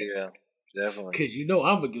 Yeah, definitely. Because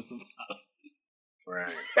I'm gonna get some polish.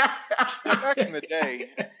 Right. Back in the day,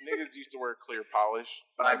 niggas used to wear clear polish.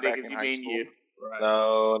 By back niggas, in you high mean school. you? Right.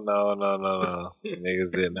 No.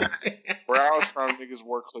 Niggas did not. Where I was from, niggas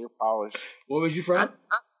wore clear polish. Where was you from?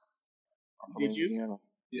 Did you? Indiana.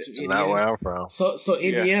 Not where I'm from. So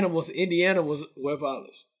Indiana was wear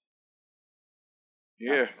polish.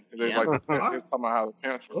 Yeah, they like they're talking about how the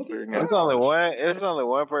pants were clear. It's only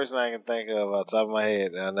one person I can think of off the top of my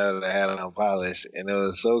head that I know that had on polish, and it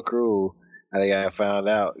was so cruel how they got found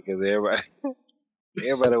out because everybody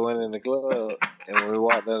went in the club, and when we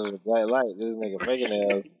walked under the bright light, this nigga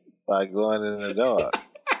fingernails started going in the dark.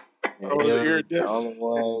 And he was the only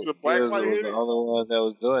one that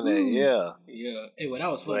was doing that. Yeah. Yeah. Hey, well, that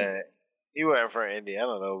was funny. But he wasn't from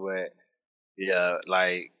Indiana though, but yeah,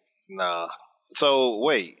 like nah. So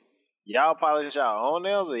wait, y'all polish y'all own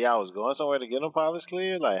nails, or y'all was going somewhere to get them polished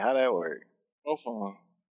clear? Like how that work? Both of them.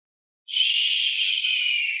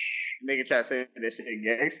 Nigga try to say that shit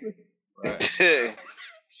gangster. Right.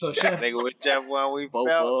 So Chef, nigga, whichever one we felt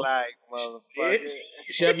like, motherfucker.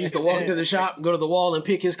 Chef used to walk into the shop, go to the wall, and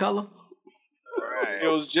pick his color. Right. It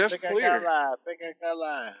was just clear. Pick a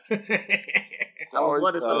line. I was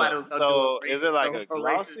wondering somebody was going to do is it like a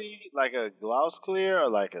glossy, like a gloss clear, or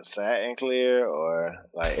like a satin clear, or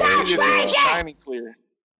like shiny clear?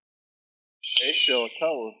 Eggshell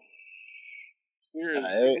color.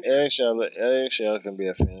 Eggshell can be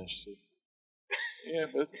a finish too. Yeah,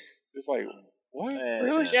 but it's like what? Man,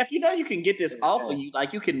 really, Chef? You can get this off of you.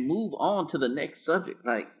 Like you can move on to the next subject.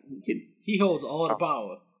 Like you can. He holds all the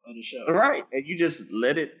power of the show. Right, and you just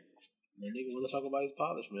let it. That nigga want to talk about his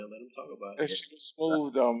polish, man. Let him talk about it. It's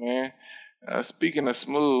smooth though, man. Speaking of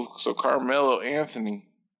smooth, so Carmelo Anthony,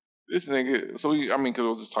 this nigga. So because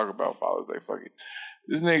we'll just talk about Father's Day. Fuck it.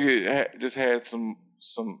 This nigga just had some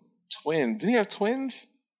twins. Did he have twins?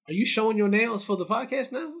 Are you showing your nails for the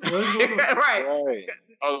podcast now? What is going on? Right.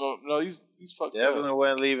 Oh no, he's fucked up. Definitely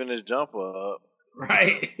wasn't leaving his jumper up.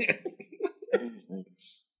 Right. These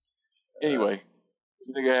niggas. Anyway,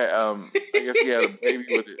 this nigga had, I guess he had a baby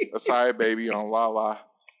with a side baby on Lala,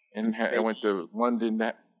 and went to London.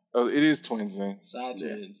 It is twins then. Side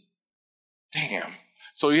twins. Damn.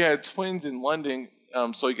 So he had twins in London,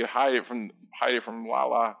 so he could hide it from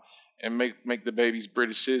Lala and make the babies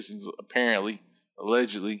British citizens,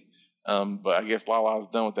 allegedly. But I guess Lala's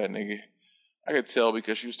done with that nigga. I could tell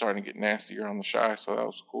because she was starting to get nastier on the shy, so that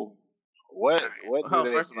was cool. What do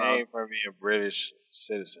they gain from being British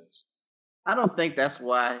citizens? I don't think that's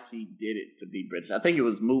why he did it to be British. I think it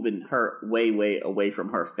was moving her way away from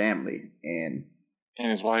her family and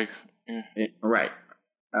his wife. Yeah. Right.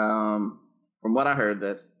 From what I heard,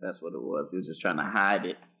 that's what it was. He was just trying to hide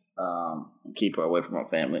it and keep her away from her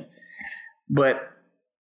family. But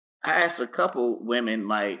I asked a couple women,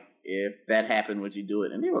 like, if that happened, would you do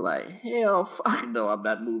it? And they were like, hell, fuck no, I'm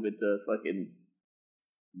not moving to fucking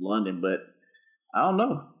London. But I don't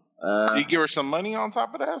know. Did he give her some money on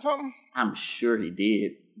top of that or something? I'm sure he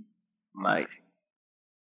did.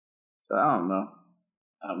 So I don't know.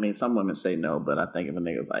 I mean, some women say no, but I think if a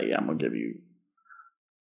nigga's like, yeah, I'm gonna give you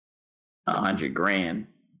 $100,000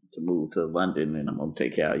 to move to London and I'm gonna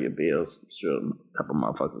take care of your bills. I'm sure a couple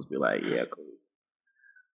motherfuckers be like, yeah, cool.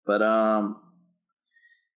 But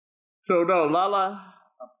so no, Lala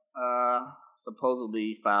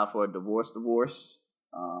supposedly filed for a divorce.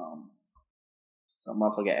 Some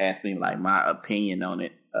motherfucker asked me like my opinion on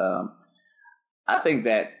it. I think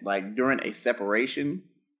that like during a separation,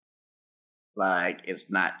 like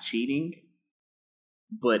it's not cheating.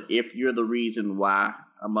 But if you're the reason why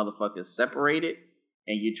a motherfucker is separated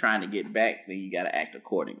and you're trying to get back, then you gotta act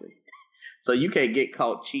accordingly. So you can't get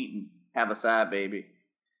caught cheating, have a side baby.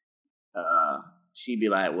 She'd be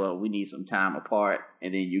like, well, we need some time apart,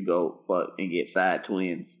 and then you go fuck and get side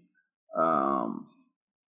twins.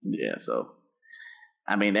 Yeah, so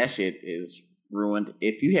I mean that shit is ruined.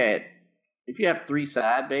 If you have 3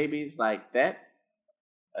 side babies, like that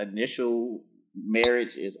initial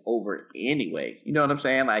marriage is over anyway. You know what I'm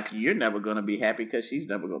saying? Like you're never gonna be happy because she's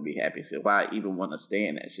never gonna be happy. So why even want to stay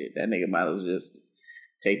in that shit? That nigga might as well just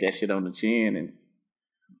take that shit on the chin and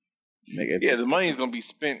yeah, the money's gonna be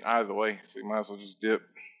spent either way, so you might as well just dip.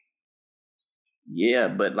 Yeah,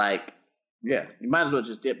 but like, yeah, you might as well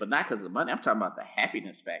just dip, but not because of the money. I'm talking about the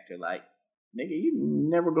happiness factor. Like, nigga, you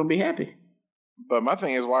never gonna be happy. But my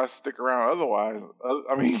thing is, why stick around otherwise?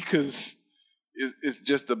 I mean, because it's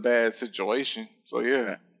just a bad situation. So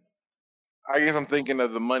yeah, I guess I'm thinking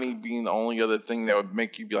of the money being the only other thing that would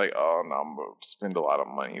make you be like, oh no, I'm gonna spend a lot of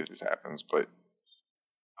money if this happens. But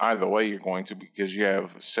either way, you're going to because you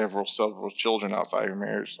have several children outside your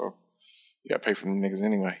marriage, so you gotta pay for them niggas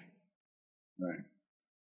anyway. Right.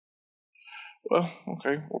 Well,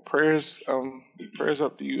 okay. Well, prayers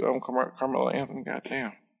up to you, Carmelo Anthony.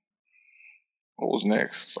 Goddamn. What was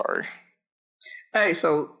next? Sorry. Hey,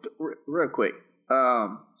 so real quick,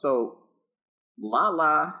 so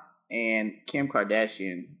Lala and Kim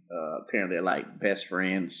Kardashian apparently are like best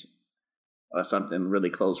friends or something, really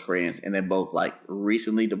close friends, and they're both like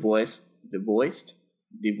recently divorced. There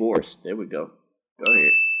we go. Go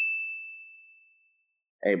ahead.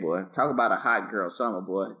 Hey boy, talk about a hot girl summer,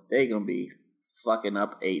 boy. They gonna be fucking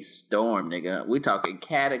up a storm, nigga. We talking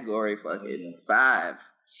category fucking 5.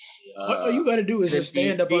 All you gotta do is just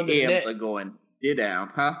stand up under the net. Are going down,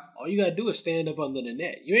 huh? All you gotta do is stand up under the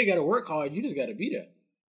net. You ain't gotta work hard. You just gotta be there.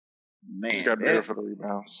 Man, you got better for the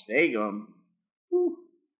rebounds. They gonna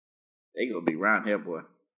be around here, boy.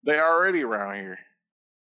 They already around here.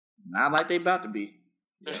 Not like they about to be.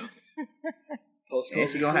 Yeah. And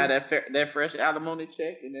she gonna have that fresh alimony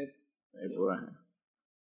check and that. Hey boy,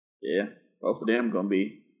 yeah, both of them gonna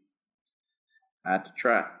be hard to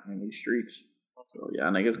try in these streets. So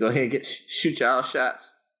y'all niggas go ahead and shoot y'all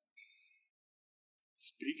shots.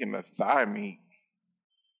 Speaking of thigh meat,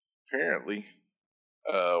 apparently,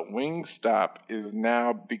 Wingstop is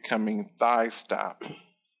now becoming Thigh Stop.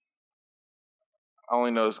 I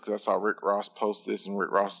only know this because I saw Rick Ross post this, and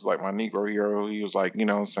Rick Ross is like my Negro hero. He was like, you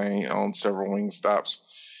know what I'm saying, he owns several wing stops.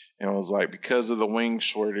 And it was like, because of the wing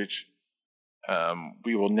shortage,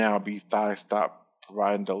 we will now be Thigh Stop,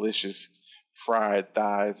 providing delicious fried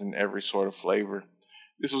thighs in every sort of flavor.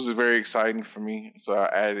 This was very exciting for me, so I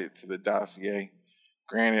added it to the dossier.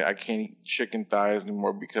 Granted, I can't eat chicken thighs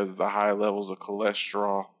anymore because of the high levels of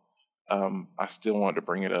cholesterol. I still wanted to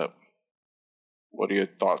bring it up. What are your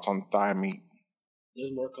thoughts on thigh meat?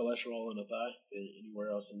 There's more cholesterol in a thigh than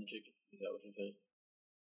anywhere else in the chicken. Is that what you're saying?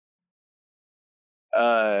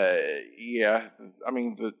 Yeah. I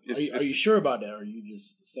mean, are you sure about that, or are you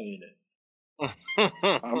just saying it?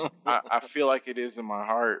 I feel like it is in my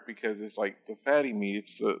heart because it's like the fatty meat.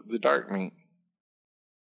 It's the dark meat.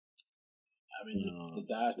 I mean, the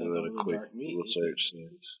thigh's not the only dark meat.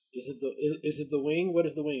 Is it the wing? What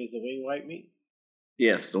is the wing? Is the wing white meat?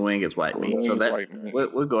 Yes, the wing is white meat. So that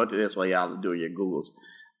we'll go into this while y'all are doing your Googles.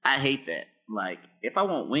 I hate that. Like, if I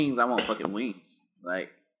want wings, I want fucking wings. Like,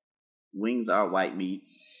 wings are white meat.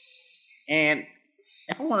 And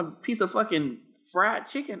if I want a piece of fucking fried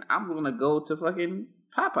chicken, I'm gonna go to fucking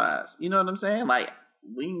Popeyes. You know what I'm saying? Like,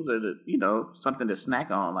 wings are something to snack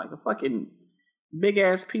on. Like a fucking big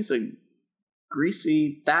ass piece of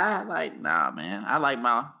greasy thigh. Like, nah, man. I like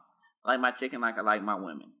my chicken like I like my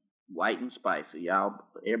women. White and spicy, y'all.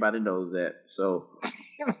 Everybody knows that. So,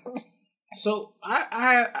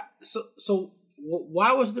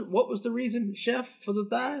 what was the reason, Chef, for the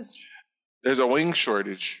thighs? There's a wing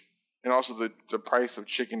shortage, and also the price of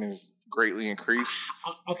chicken is greatly increased.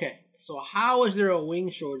 Okay, so how is there a wing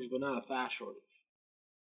shortage but not a thigh shortage?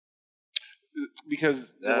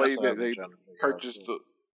 Because the way that they purchase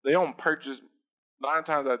they don't purchase. 9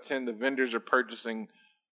 times out of 10, the vendors are purchasing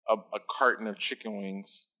a carton of chicken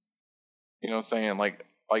wings. You know what I'm saying? Like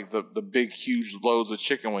like the big, huge loads of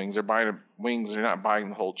chicken wings. They're buying the wings. They're not buying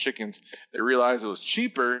the whole chickens. They realized it was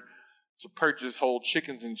cheaper to purchase whole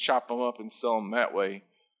chickens and chop them up and sell them that way.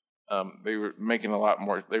 They were making a lot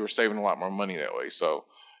more. They were saving a lot more money that way. So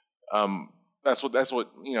that's what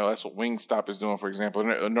Wingstop is doing. For example,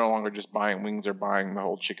 they're no longer just buying wings; they're buying the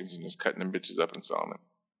whole chickens and just cutting them bitches up and selling them.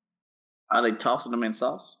 Are they tossing them in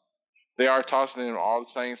sauce? They are tossing in all the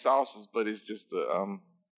same sauces, but it's just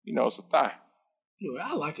it's a thigh.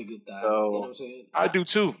 I like a good thigh. So, you know what I'm saying? I do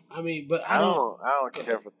too. I mean, but I don't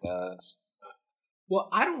care for thighs. Well,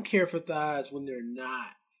 I don't care for thighs when they're not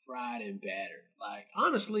fried and battered. Like,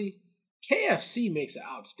 honestly, KFC makes an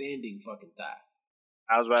outstanding fucking thigh.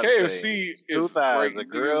 I was about KFC to say, two is thighs, great. a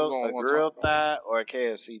grilled thigh or a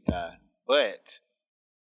KFC thigh. But,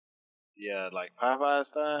 yeah, like Popeye's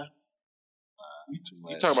thigh, too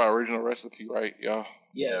much. You talk about original recipe, right, y'all?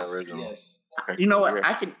 Yes, Yeah, original. yes. Okay. You know what?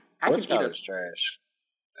 I can eat a trash.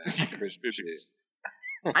 That's crispy shit.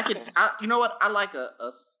 you know what? I like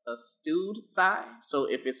a stewed thigh. So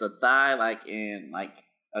if it's a thigh like in like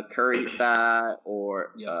a curry thigh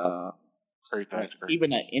or Curry thigh,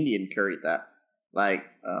 even an Indian curry thigh, like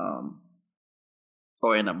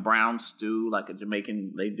or in a brown stew, like a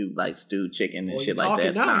Jamaican, they do like stewed chicken and shit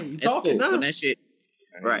like that. You talking now? When that shit,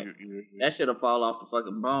 right? That shit'll fall off the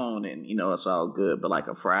fucking bone, and it's all good. But like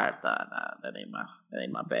a fried thigh, nah, that ain't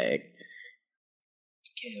my bag.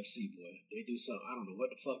 KFC, boy, they do something. I don't know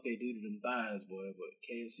what the fuck they do to them thighs, boy, but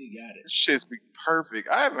KFC got it. Shit's be perfect.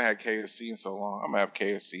 I haven't had KFC in so long. I'm gonna have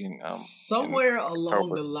KFC in somewhere along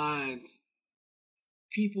the lines,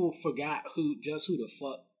 people forgot who the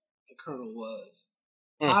fuck the Colonel was.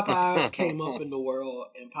 Popeyes came up in the world,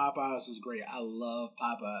 and Popeyes was great. I love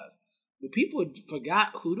Popeyes. But people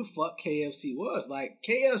forgot who the fuck KFC was. Like,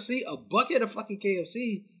 KFC, a bucket of fucking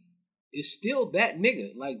KFC is still that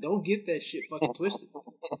nigga. Like, don't get that shit fucking twisted.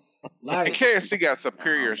 Like, and KFC got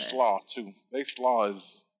superior slaw, too. They slaw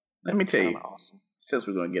is Let me tell you, awesome. Since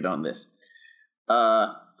we're going to get on this.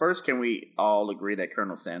 First, can we all agree that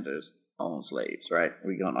Colonel Sanders owned slaves, right?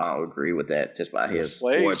 We're going to all agree with that just by his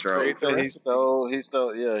wardrobe. He stole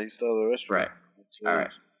the restaurant. Right. All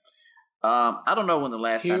right. I don't know when the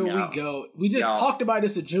last time Here we go. We just talked about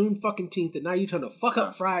this on June fucking 10th, and now you're trying to fuck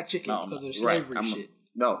up fried chicken because of slavery shit.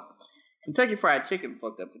 No. Kentucky Fried Chicken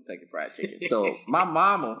fucked up Kentucky Fried Chicken. So my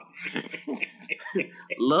mama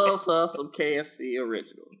loves her some KFC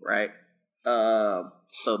original, right?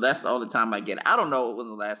 So that's the only time I get it. I don't know when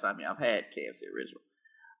the last time I've had KFC original.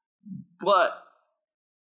 But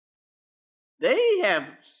they have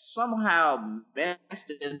somehow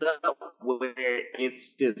messed it up where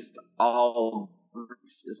it's just all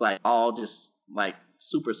just like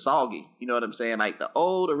super soggy. You know what I'm saying? Like the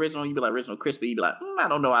old original, you'd be like original crispy. You'd be like, I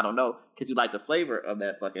don't know, because you like the flavor of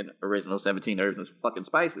that fucking original 17 herbs and fucking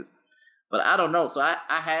spices. But I don't know. So I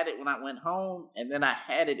had it when I went home, and then I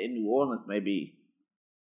had it in New Orleans maybe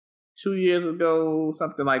 2 years ago,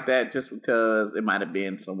 something like that, just because it might have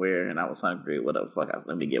been somewhere and I was hungry, whatever the fuck.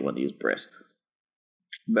 Let me get one of these breasts.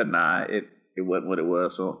 But nah, it wasn't what it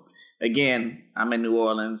was. So again, I'm in New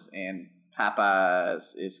Orleans and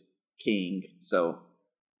Popeyes is king. So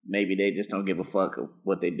maybe they just don't give a fuck of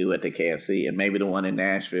what they do at the KFC. And maybe the one in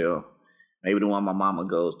Nashville, maybe the one my mama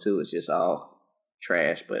goes to, is just all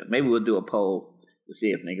trash. But maybe we'll do a poll to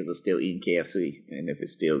see if niggas are still eating KFC and if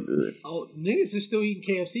it's still good. Oh, niggas are still eating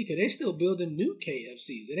KFC because they still building new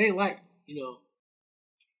KFCs. It ain't like,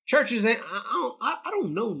 churches ain't. I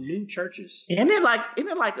don't know new churches. Isn't it like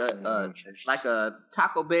a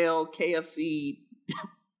Taco Bell, KFC,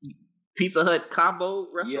 Pizza Hut combo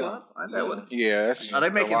restaurant? Yeah. Are they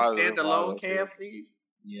making standalone KFCs?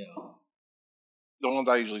 Yeah. The ones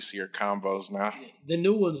I usually see are combos now. Yeah. The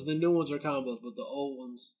new ones are combos, but the old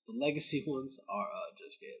ones, the legacy ones, are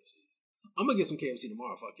just KFC. I'm gonna get some KFC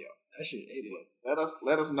tomorrow. Fuck y'all. That shit ain't good.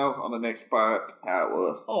 Let us know on the next part how it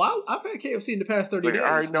was. Oh, I've had KFC in the past 30 days. I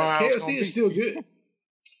already know how KFC is still good.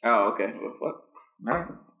 Oh, okay. Well, fuck.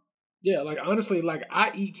 No. Yeah, like honestly, like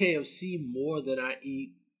I eat KFC more than I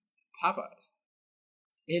eat Popeyes,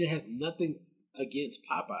 and it has nothing against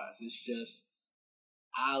Popeyes. It's just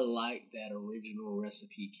I like that original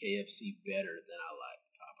recipe KFC better than I like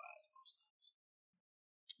Popeyes most times.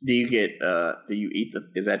 Do you get? Do you eat the?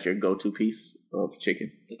 Is that your go-to piece of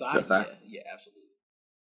chicken? The thigh? Yeah, absolutely.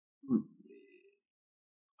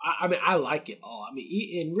 I mean, I like it all. I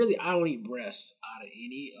mean, and really, I don't eat breasts out of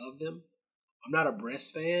any of them. I'm not a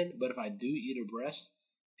breast fan, but if I do eat a breast,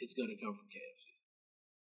 it's gonna come from KFC.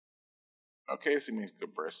 Oh, KFC makes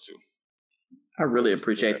good breast too. I really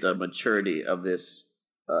appreciate the maturity of this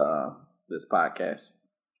podcast.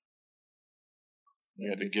 We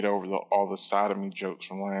had to get over all the sodomy jokes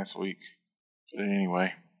from last week. But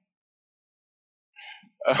anyway.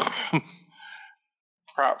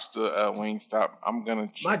 Props to Wingstop. I'm going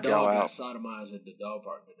to check y'all out. My dog got sodomized at the dog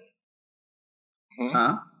park today.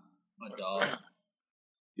 Huh? My dog.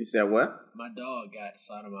 You said what? My dog got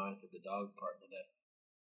sodomized at the dog park today.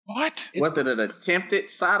 What? Was it an attempted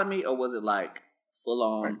sodomy or was it like full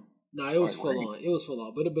on? No, it was full on. It was full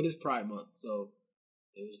on. But it's Pride Month, so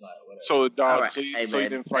it was like whatever. So the dog, right. so you man,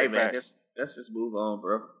 didn't fight back. Man, let's just move on,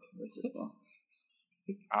 bro. Let's just go.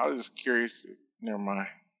 I was just curious. Never mind.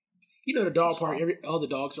 You know, the dog park, all the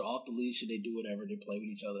dogs are off the leash and they do whatever. They play with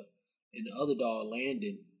each other. And the other dog,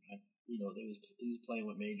 Landon, like, you know, he was playing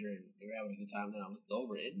with Major and they were having a good time. Then I looked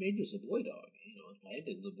over and Major's a boy dog. You know,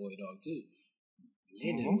 Landon's a boy dog too.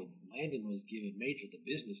 Landon was giving Major the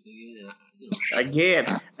business, nigga. And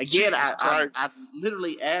Again, I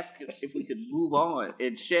literally asked if we could move on.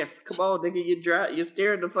 And Chef, come on, nigga, you're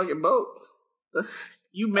steering the fucking boat.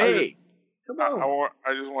 You made. Come on.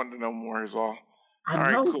 I just wanted to know more is all.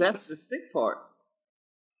 I know, cool. That's the sick part.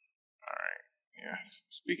 All right. Yeah.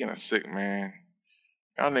 Speaking of sick, man,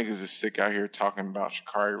 y'all niggas is sick out here talking about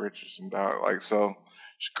Sha'Carri Richardson, dog. Like, so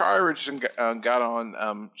Sha'Carri Richardson got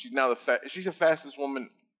on. She's now she's the fastest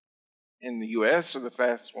woman in the U.S. or the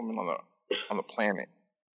fastest woman on the planet.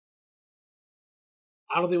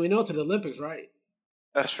 I don't think we know to the Olympics, right?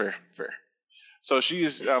 That's fair. So she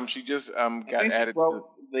just got added to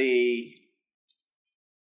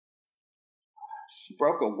She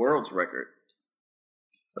broke a world's record.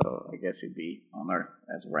 So I guess she'd be on her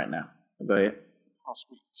as of right now. Go ahead. Oh,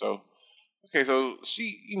 sweet. So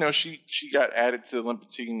she got added to the Olympic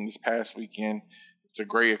team this past weekend. It's a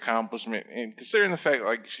great accomplishment, and considering the fact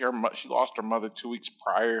like she lost her mother 2 weeks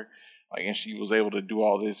prior, like, and she was able to do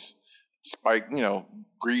all this despite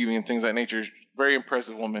grieving and things of that nature. Very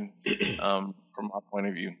impressive woman, from my point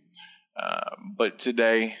of view. But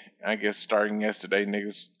today, I guess starting yesterday,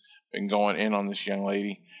 niggas been going in on this young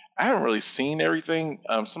lady. I haven't really seen everything.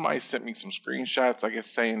 Somebody sent me some screenshots, I guess,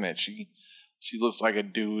 saying that she looks like a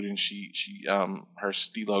dude and she her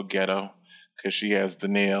stilo ghetto because she has the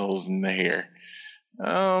nails and the hair.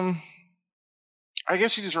 I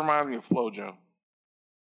guess she just reminds me of FloJo.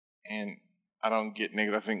 And I don't get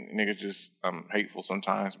niggas. I think niggas just hateful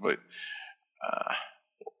sometimes. But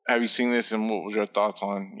have you seen this, and what was your thoughts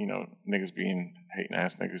on niggas being hating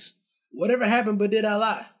ass niggas? Whatever happened, but did I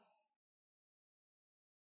lie?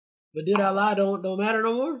 But did I lie? Don't matter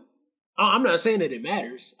no more. I'm not saying that it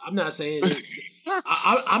matters. I'm not saying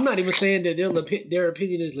I'm not even saying that their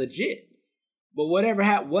opinion is legit. But what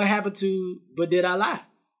happened to? But did I lie?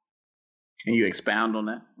 Can you expound on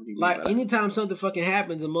that? Like anytime something fucking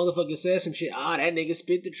happens, a motherfucker says some shit. That nigga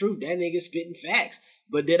spit the truth. That nigga spitting facts.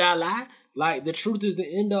 But did I lie? Like the truth is the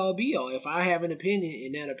end all be all. If I have an opinion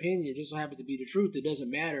and that opinion just so happens to be the truth, it doesn't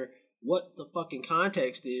matter what the fucking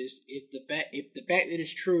context is. If the fact that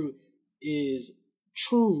it's true is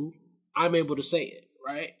true, I'm able to say it,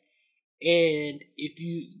 right? And if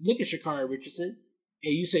you look at Sha'Carri Richardson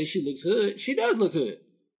and you say she looks hood, she does look hood.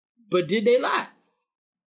 But did they lie?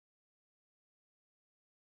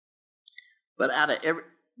 But out of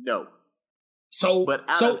no. But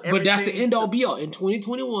that's the end all be all. In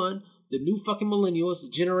 2021, the new fucking millennials, the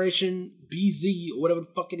generation BZ or whatever the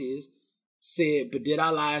fuck it is, said, but did I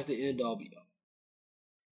lie is the end all be all.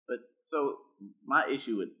 But so my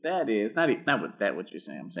issue with that is not with that what you're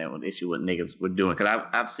saying. I'm saying with the issue what niggas were doing, because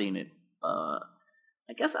I've seen it.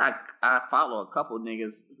 I guess I follow a couple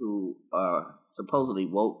niggas who are supposedly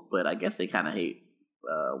woke, but I guess they kind of hate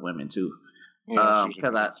women too.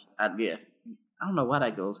 Because I don't know why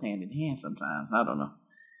that goes hand in hand sometimes. I don't know.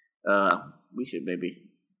 We should maybe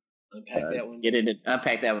unpack that one.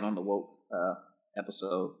 Unpack that one on the woke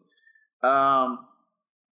episode.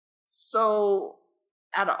 So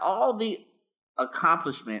out of all the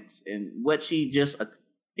accomplishments and what she just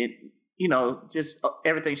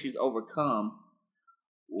everything she's overcome,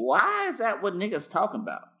 why is that what niggas talking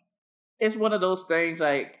about? It's one of those things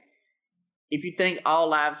like, if you think all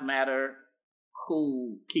lives matter,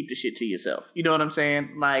 cool, keep the shit to yourself. You know what I'm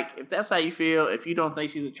saying? Like, if that's how you feel, if you don't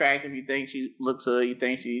think she's attractive, you think she looks good, you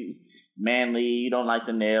think she's manly, you don't like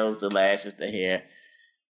the nails, the lashes, the hair,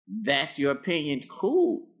 that's your opinion,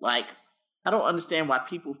 cool. Like, I don't understand why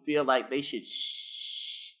people feel like they should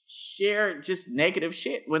share just negative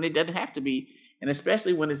shit when it doesn't have to be, and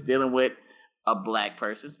especially when it's dealing with a black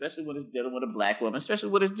person, especially when it's dealing with a black woman, especially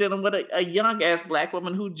when it's dealing with a young ass black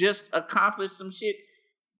woman who just accomplished some shit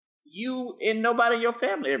you and nobody in your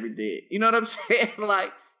family ever did. You know what I'm saying?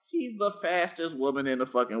 Like, she's the fastest woman in the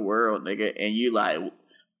fucking world, nigga, and you like,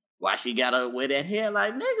 why she gotta wear that hair?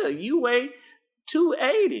 Like, nigga, you weigh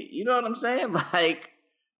 280. You know what I'm saying? Like,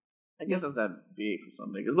 I guess that's not big for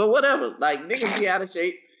some niggas, but whatever. Like, niggas be out of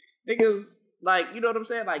shape. Niggas, like, you know what I'm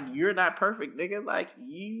saying? Like, you're not perfect, nigga. Like,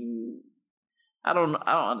 I don't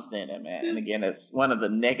understand that, man. And again, that's one of the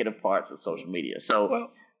negative parts of social media. So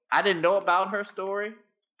I didn't know about her story,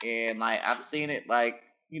 and like I've seen it, like,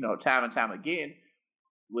 you know, time and time again.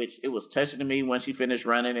 Which it was touching to me when she finished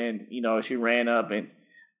running, and you know, she ran up and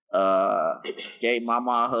gave Mama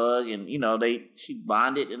a hug, and you know, she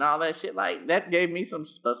bonded and all that shit. Like, that gave me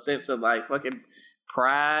a sense of like fucking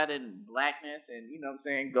pride and blackness, and you know what I'm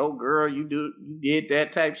saying, go girl, you did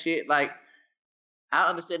that type shit. Like, I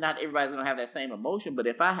understand not everybody's gonna have that same emotion, but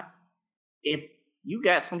if you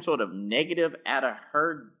got some sort of negative out of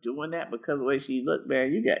her doing that because of the way she looked,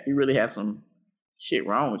 man, you really have some shit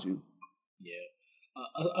wrong with you. Yeah.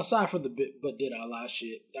 Aside from the bit, but did I lie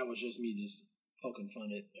shit, that was just me just poking fun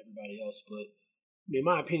at everybody else. But I mean,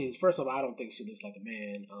 my opinion is, first off, I don't think she looks like a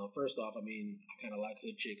man. First off, I mean, I kind of like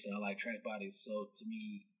hood chicks and I like track bodies, so to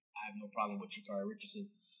me, I have no problem with Sha'Carri Richardson.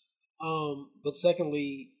 But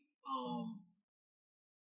secondly,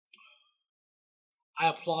 I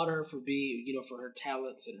applaud her for being, you know, for her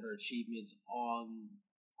talents and her achievements on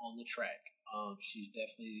the track. She's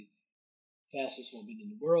definitely fastest woman in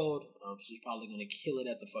the world. She's probably going to kill it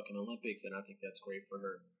at the fucking Olympics, and I think that's great for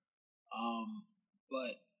her.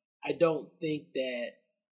 But I don't think that,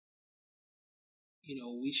 you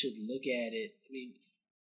know, we should look at it. I mean,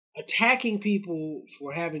 attacking people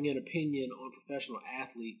for having an opinion on professional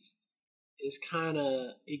athletes is kind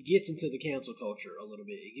of, it gets into the cancel culture a little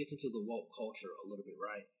bit. It gets into the woke culture a little bit,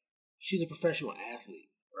 right? She's a professional athlete,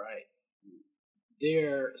 right?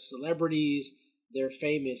 They're celebrities. They're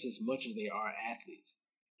famous as much as they are athletes.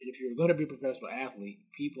 And if you're going to be a professional athlete,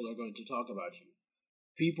 people are going to talk about you.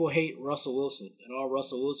 People hate Russell Wilson, and all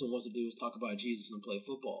Russell Wilson wants to do is talk about Jesus and play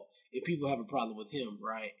football. And people have a problem with him,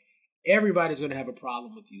 right? Everybody's going to have a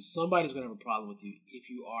problem with you. Somebody's going to have a problem with you if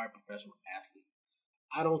you are a professional athlete.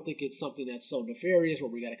 I don't think it's something that's so nefarious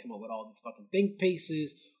where we got to come up with all these fucking think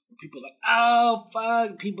pieces. Where people are like, oh,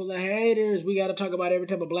 fuck, people are haters. We got to talk about every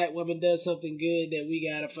time a black woman does something good that we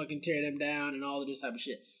got to fucking tear them down and all of this type of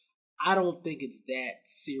shit. I don't think it's that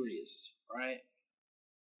serious, right?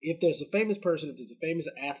 If there's a famous person, if there's a famous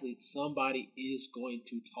athlete, somebody is going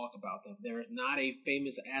to talk about them. There is not a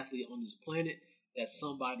famous athlete on this planet that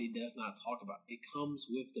somebody does not talk about. It comes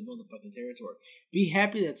with the motherfucking territory. Be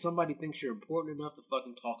happy that somebody thinks you're important enough to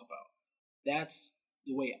fucking talk about. That's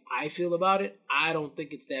the way I feel about it. I don't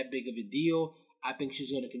think it's that big of a deal. I think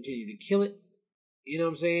she's going to continue to kill it. You know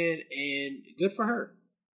what I'm saying? And good for her.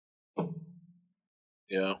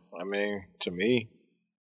 Yeah, I mean, to me,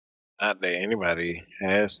 not that anybody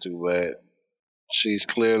has to, but she's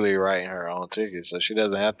clearly writing her own ticket, so she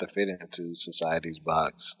doesn't have to fit into society's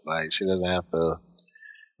box. Like, she doesn't have to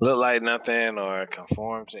look like nothing or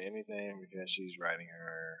conform to anything because she's writing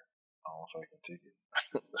her own fucking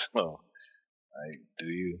ticket. So, like, do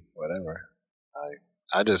you, whatever.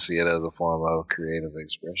 I just see it as a form of creative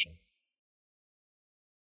expression.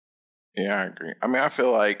 Yeah, I agree. I mean, I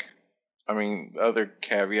feel like, the other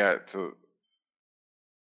caveat to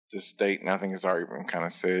this state, and I think it's already been kind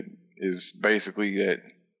of said, is basically that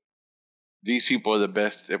these people are the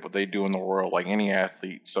best at what they do in the world, like any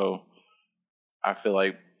athlete. So I feel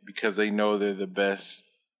like because they know they're the best,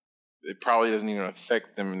 it probably doesn't even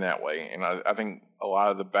affect them in that way. And I think a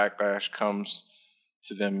lot of the backlash comes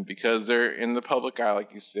to them because they're in the public eye,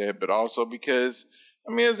 like you said, but also because,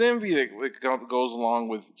 there's envy that goes along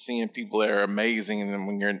with seeing people that are amazing, and then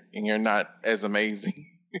when you're not as amazing.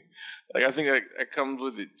 Like, I think that comes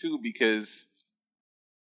with it too, because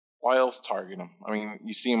why else target them?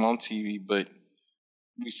 You see them on TV, but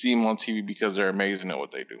we see them on TV because they're amazing at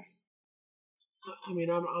what they do.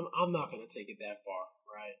 I'm not going to take it that far,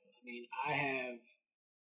 right?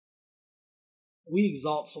 We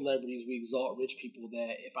exalt celebrities, we exalt rich people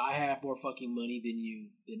that if I have more fucking money than you,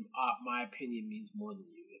 then my opinion means more than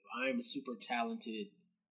you. If I'm super talented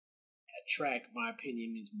at track, my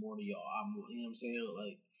opinion means more to y'all. You know what I'm saying?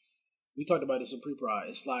 Like, we talked about this in pre-prod.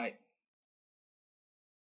 It's like,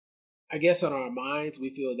 I guess in our minds, we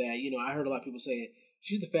feel that, I heard a lot of people saying,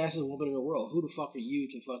 she's the fastest woman in the world. Who the fuck are you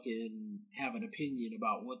to fucking have an opinion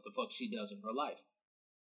about what the fuck she does in her life?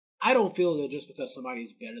 I don't feel that just because somebody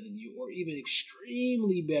is better than you, or even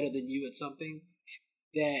extremely better than you at something,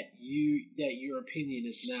 that your opinion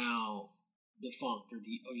is now defunct or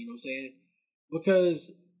you know what I'm saying?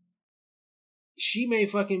 Because she may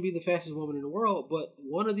fucking be the fastest woman in the world, but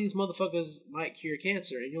one of these motherfuckers might cure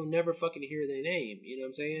cancer, and you'll never fucking hear their name. You know what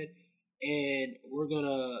I'm saying? And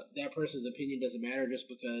that person's opinion doesn't matter just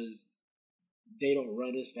because they don't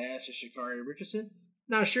run as fast as Sha'Carri Richardson.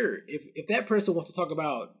 Now, sure, if that person wants to talk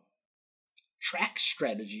about track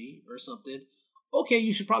strategy or something, okay,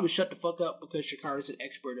 you should probably shut the fuck up because Sha'Carri's an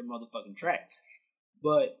expert in motherfucking track.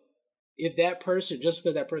 But if that person, just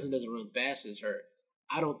because that person doesn't run fast as her,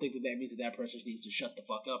 I don't think that means that person needs to shut the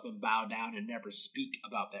fuck up and bow down and never speak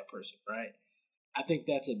about that person, right? I think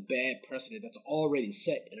that's a bad precedent that's already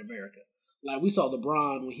set in America. Like, we saw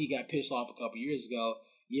LeBron when he got pissed off a couple years ago.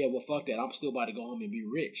 Yeah, well, fuck that. I'm still about to go home and be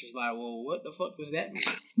rich. It's like, well, what the fuck does that mean?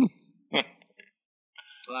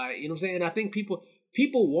 Like, you know what I'm saying? I think people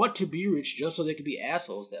want to be rich just so they can be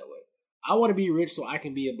assholes that way. I want to be rich so I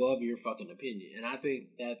can be above your fucking opinion. And I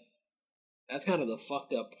think that's kind of the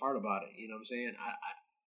fucked up part about it. You know what I'm saying?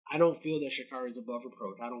 I don't feel that Sha'Carri's above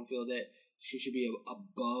reproach. I don't feel that she should be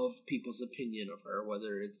above people's opinion of her,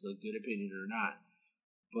 whether it's a good opinion or not.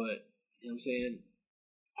 But, you know what I'm saying?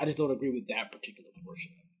 I just don't agree with that particular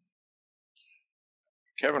portion.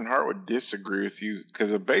 Kevin Hart would disagree with you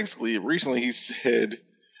because basically recently he said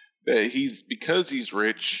that because he's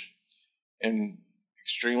rich and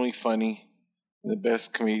extremely funny and the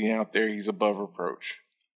best comedian out there, he's above reproach.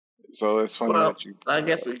 So it's funny that you. I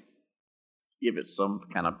guess we give it some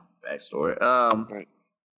kind of backstory. Right.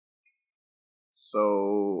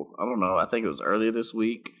 So I don't know. I think it was earlier this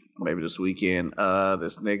week, maybe this weekend.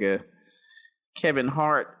 This nigga Kevin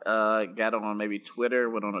Hart got on maybe Twitter,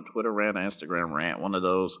 went on a Twitter rant, an Instagram rant, one of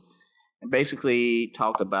those, and basically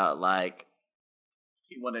talked about like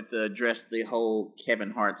he wanted to address the whole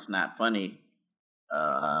Kevin Hart's not funny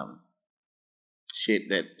shit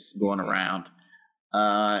that's going around.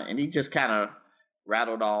 And he just kind of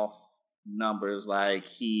rattled off numbers like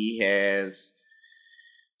he has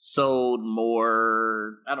sold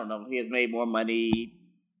more, I don't know, he has made more money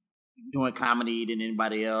doing comedy than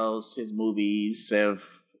anybody else. His movies have,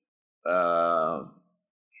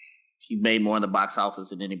 he's made more in the box office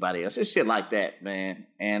than anybody else. Just shit like that, man.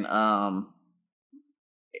 And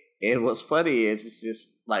what's funny is it's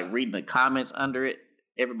just like reading the comments under it.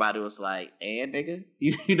 Everybody was like, "And nigga,"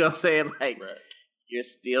 you know what I'm saying? Like, right. You're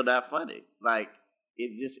still not funny. Like,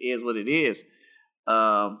 it just is what it is.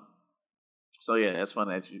 So yeah, that's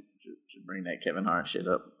funny that you should bring that Kevin Hart shit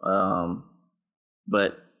up.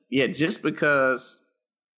 But yeah, just because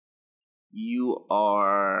you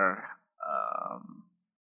are,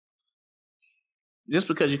 just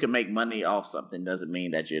because you can make money off something doesn't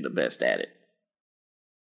mean that you're the best at it.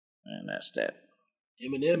 And that's that.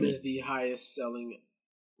 Eminem is the highest selling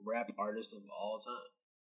rap artist of all time.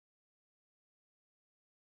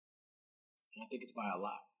 And I think it's by a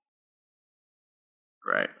lot.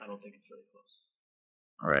 Right. I don't think it's very close.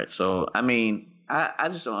 All right. So, I mean, I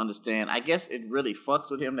just don't understand. I guess it really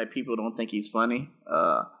fucks with him that people don't think he's funny.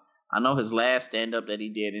 I know his last stand-up that he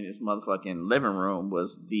did in his motherfucking living room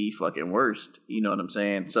was the fucking worst. You know what I'm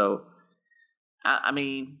saying? So, I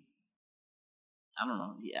mean, I don't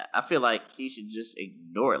know. Yeah, I feel like he should just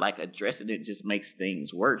ignore it. Like, addressing it just makes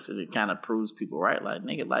things worse. And it kind of proves people right. Like,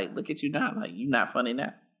 nigga, like, look at you now. Like, you not funny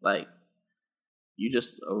now. Like, you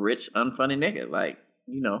just a rich, unfunny nigga. Like,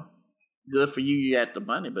 you know, good for you. You got the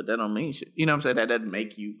money, but that don't mean shit. You know what I'm saying? That doesn't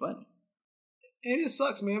make you funny. And it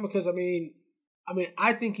sucks, man, because I mean,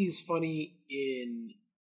 I think he's funny in.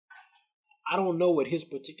 I don't know what his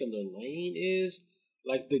particular lane is,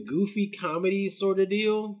 like the goofy comedy sort of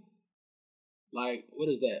deal. Like, what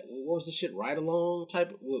is that? What was the shit? Ride Along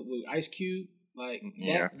type with Ice Cube, like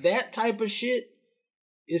that type of shit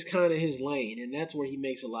is kind of his lane, and that's where he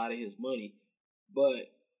makes a lot of his money.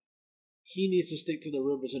 But he needs to stick to the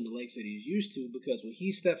rivers and the lakes that he's used to, because when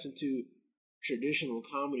he steps into traditional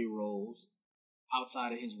comedy roles,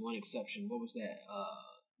 outside of his one exception, what was that?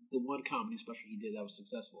 The one comedy special he did that was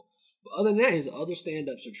successful. But other than that, his other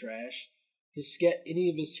stand-ups are trash. Any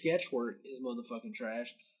of his sketch work is motherfucking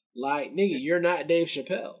trash. Like, nigga, you're not Dave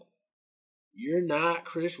Chappelle. You're not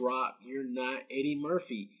Chris Rock. You're not Eddie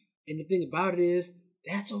Murphy. And the thing about it is,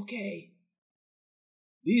 that's okay.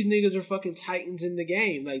 These niggas are fucking titans in the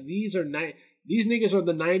game. Like, these niggas are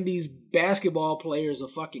the 90s basketball players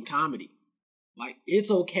of fucking comedy. Like,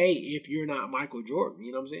 it's okay if you're not Michael Jordan.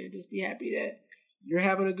 You know what I'm saying? Just be happy that you're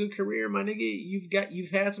having a good career, my nigga.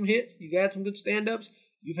 You've had some hits. You've had some good stand-ups.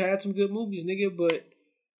 You've had some good movies, nigga. But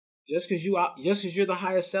just because you're the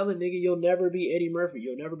highest selling nigga, you'll never be Eddie Murphy.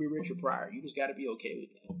 You'll never be Richard Pryor. You just got to be okay with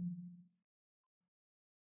that.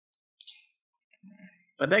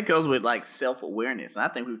 But that goes with like self-awareness. And I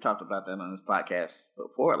think we've talked about that on this podcast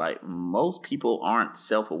before. Like, most people aren't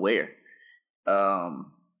self-aware.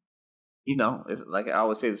 You know, it's like I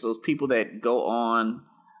always say, it's those people that go on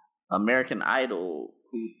American Idol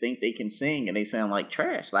who think they can sing and they sound like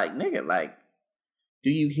trash. Like, nigga, like, do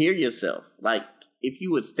you hear yourself? Like, if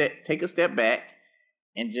you would take a step back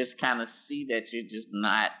and just kind of see that you're just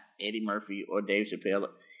not Eddie Murphy or Dave Chappelle,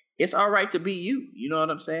 it's all right to be you. You know what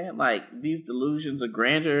I'm saying? Like, these delusions of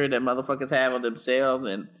grandeur that motherfuckers have of themselves,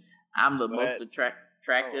 and I'm the most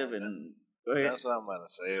attractive. And go ahead. That's what I'm about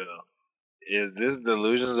to say though. Is this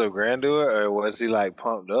delusions of grandeur, or was he like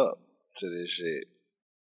pumped up to this shit?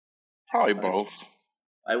 Probably both.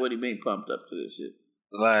 Like, what do you mean pumped up to this shit?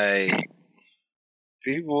 Like,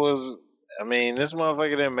 people was, I mean, this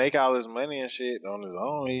motherfucker didn't make all his money and shit on his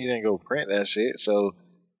own. He didn't go print that shit. So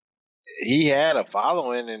he had a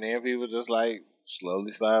following, and then people just like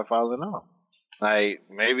slowly started falling off. Like,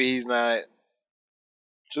 maybe he's not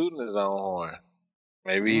tooting his own horn.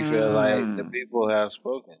 Maybe he feel like the people have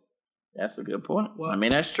spoken. That's a good point. Well, I mean,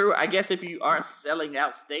 that's true. I guess if you are selling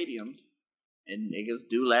out stadiums and niggas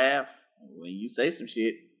do laugh when you say some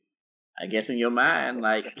shit, I guess in your mind,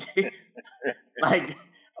 like, like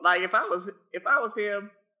if I was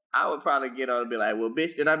him, I would probably get on and be like, well,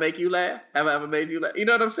 bitch, did I make you laugh? Have I ever made you laugh? You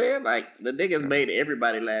know what I'm saying? Like, the niggas made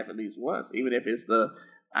everybody laugh at least once, even if it's the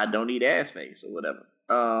I don't eat ass face or whatever.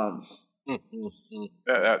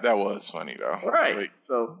 That was funny though. Right. Like,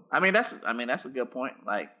 so that's a good point.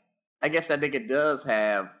 Like, I guess that nigga does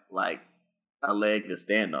have like a leg to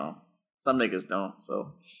stand on. Some niggas don't.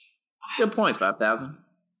 So good point, 5,000.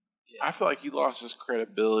 I feel like he lost his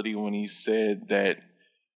credibility when he said that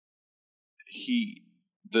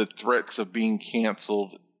the threats of being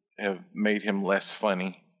canceled have made him less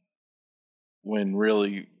funny. When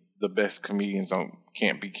really the best comedians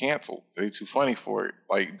can't be canceled. They're too funny for it.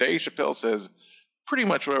 Like Dave Chappelle says pretty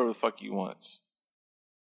much whatever the fuck he wants.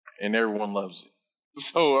 And everyone loves it.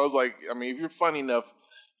 So I was like, I mean, if you're funny enough,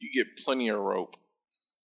 you get plenty of rope.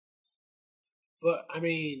 But I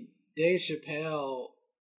mean, Dave Chappelle,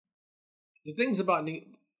 the things about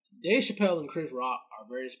Dave Chappelle and Chris Rock are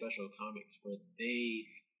very special comics where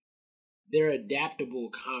they're adaptable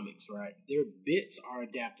comics, right? Their bits are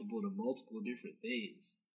adaptable to multiple different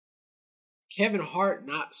things. Kevin Hart,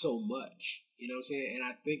 not so much. You know what I'm saying? And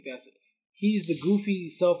I think he's the goofy,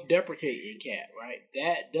 self-deprecating cat, right?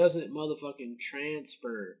 That doesn't motherfucking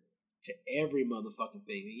transfer to every motherfucking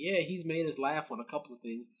thing. And yeah, he's made us laugh on a couple of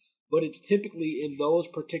things, but it's typically in those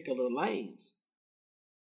particular lanes.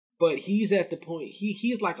 But he's at the point,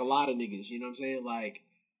 he's like a lot of niggas, you know what I'm saying? Like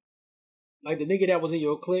the nigga that was in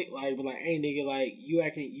your clique, like, hey nigga, like, you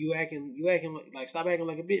acting like, stop acting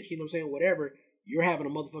like a bitch, you know what I'm saying? Whatever. You're having a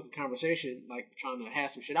motherfucking conversation, like, trying to have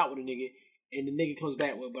some shit out with a nigga, and the nigga comes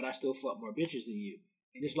back with, but I still fuck more bitches than you.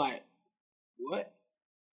 And it's like, what?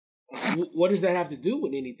 What does that have to do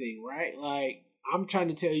with anything, right? Like, I'm trying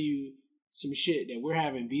to tell you some shit that we're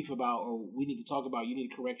having beef about, or we need to talk about, you need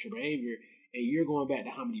to correct your behavior, and you're going back to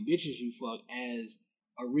how many bitches you fuck as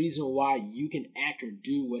a reason why you can act or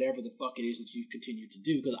do whatever the fuck it is that you've continued to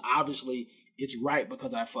do. Because obviously, it's right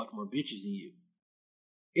because I fuck more bitches than you.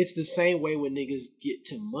 It's the same way when niggas get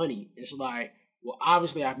to money. It's like, well,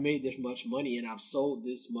 obviously I've made this much money and I've sold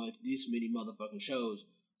these many motherfucking shows.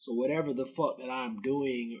 So whatever the fuck that I'm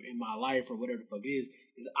doing in my life or whatever the fuck it is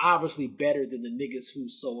obviously better than the niggas who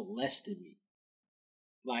sold less than me.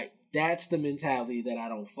 Like, that's the mentality that I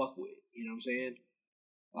don't fuck with. You know what I'm saying?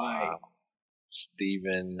 Like,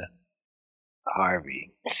 Stephen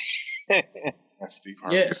Harvey. That's Steve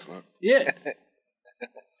Harvey. Yeah.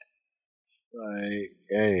 Like,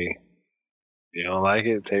 hey, you don't like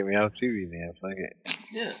it? Take me off TV, man. Fuck it.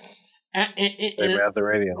 Yeah. Take me off the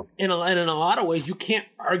radio. In a lot of ways, you can't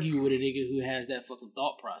argue with a nigga who has that fucking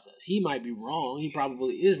thought process. He might be wrong. He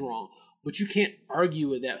probably is wrong. But you can't argue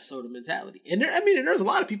with that sort of mentality. And there's a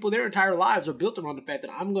lot of people, their entire lives are built around the fact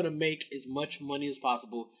that I'm going to make as much money as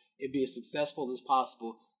possible and be as successful as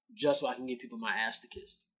possible just so I can get people my ass to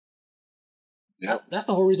kiss. Yep. That's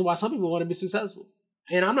the whole reason why some people want to be successful.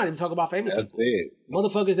 And I'm not even talking about famous people.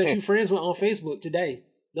 Motherfuckers that you friends with on Facebook today.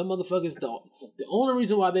 Them motherfuckers, the only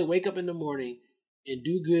reason why they wake up in the morning and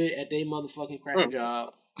do good at their motherfucking cracking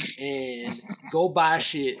job and go buy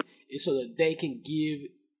shit is so that they can give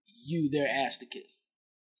you their ass to kiss.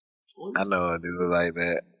 I know a dude like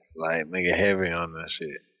that. Like, nigga heavy on that shit.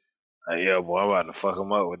 Like, yo, boy, I'm about to fuck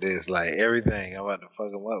him up with this. Like, everything, I'm about to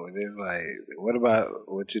fuck him up with this. Like, what about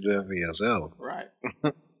what you doing for yourself? Right.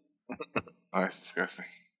 Oh, that's disgusting.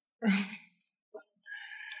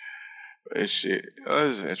 That shit. Oh,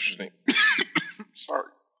 this is interesting.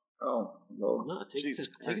 Sorry. Oh, no. No, take your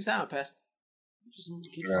time, Pastor. Just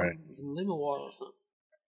get some lemon water or something.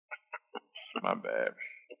 My bad.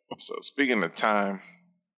 So, speaking of time,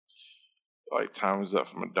 like, time is up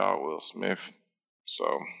for my dog, Will Smith.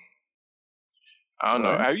 So, I don't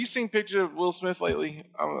know. Have you seen pictures of Will Smith lately?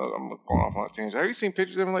 I'm going off on a tangent. Have you seen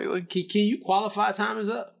pictures of him lately? Can you qualify? Time is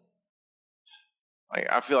up. Like,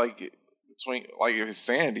 I feel like it's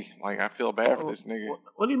Sandy. Like, I feel bad for this nigga.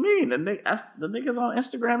 What do you mean? The nigga's on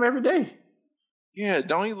Instagram every day. Yeah,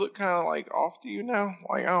 don't he look kind of like off to you now?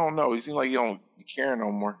 Like, I don't know. He seems like he don't care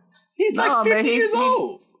no more. He's like 50 years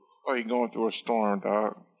old. Oh, he going through a storm,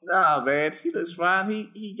 dog. Nah, man, he looks fine.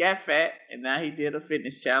 He got fat, and now he did a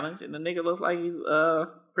fitness challenge, and the nigga looks like he's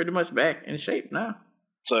pretty much back in shape now.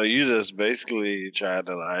 So you just basically tried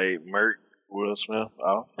to like murk Will Smith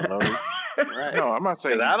off? Right. No, I'm not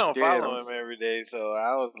saying I don't follow him every day, so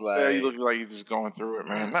I was like, you look like he's just going through it,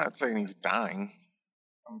 man. I'm not saying he's dying.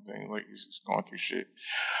 I'm saying like he's just going through shit.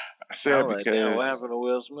 I said because what happened to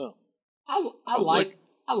Will Smith? I like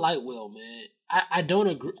Will, man. I don't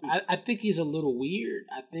agree. I think he's a little weird.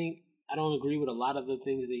 I don't agree with a lot of the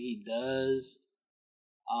things that he does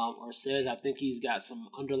or says. I think he's got some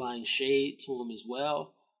underlying shade to him as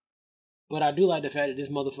well. But I do like the fact that this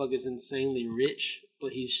motherfucker is insanely rich,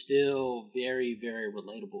 but he's still very, very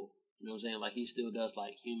relatable. You know what I'm saying? Like, he still does,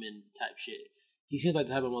 like, human type shit. He seems like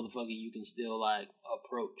the type of motherfucker you can still, like,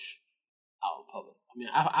 approach out in public. I mean,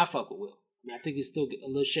 I fuck with Will. I mean, I think he's still a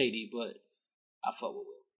little shady, but I fuck with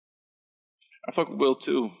Will. I fuck with Will,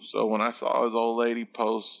 too. So when I saw his old lady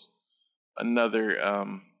post another,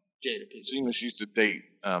 Jada Pinkett. She used to date,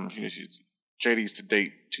 Jada used to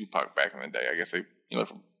date Tupac back in the day. I guess they,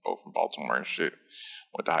 both from Baltimore and shit,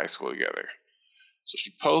 went to high school together. So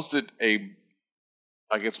she posted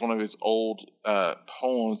one of his old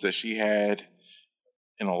poems that she had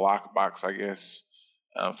in a lockbox, I guess,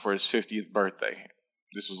 for his 50th birthday.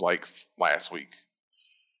 This was like last week.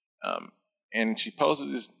 And she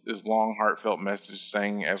posted this long, heartfelt message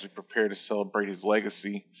saying, as we prepare to celebrate his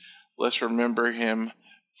legacy, let's remember him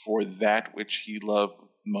for that which he loved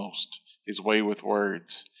most, his way with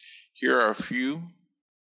words. Here are a few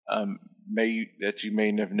that you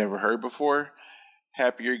may have never heard before.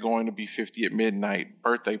 Happy you're going to be 50 at midnight.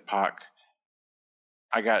 Birthday Pac.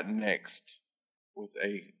 I got next with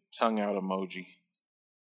a tongue out emoji.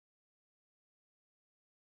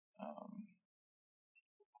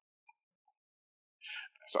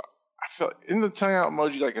 So I feel, isn't the tongue out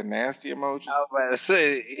emoji like a nasty emoji? I was about to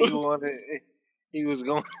say he was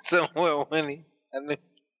going somewhere when I knew.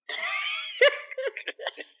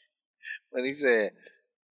 When he said,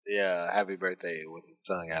 "Yeah, happy birthday" with the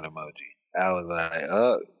tongue out emoji, I was like,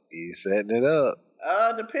 "Oh, he's setting it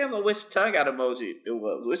up." Depends on which tongue out emoji it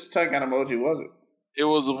was. Which tongue out emoji was it? It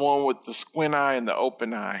was the one with the squint eye and the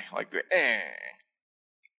open eye, like the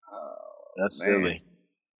That's silly.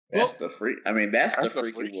 That's the freak. I mean, that's the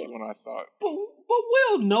freaky one. I thought. But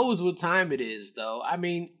Will knows what time it is, though. I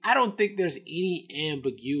mean, I don't think there's any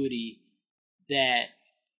ambiguity that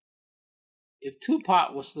if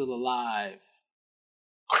Tupac was still alive,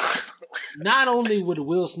 not only would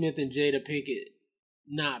Will Smith and Jada Pinkett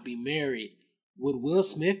not be married, would Will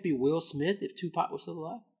Smith be Will Smith if Tupac was still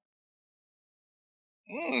alive?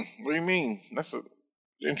 What do you mean? That's an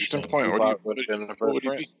interesting point.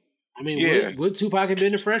 I mean, would Tupac have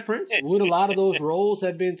been the Fresh Prince? Would a lot of those roles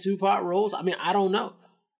have been Tupac roles? I mean, I don't know.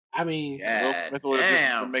 I mean, Will Smith would have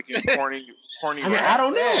just been making corny. I mean, I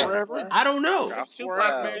don't know. I don't know.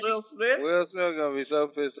 Will Smith. Will Smith gonna be so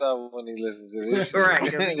pissed off when he listens to this. Right.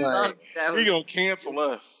 He gonna cancel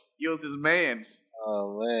us. He was his man's.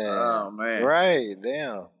 Oh man. Right.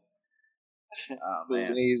 Damn. Oh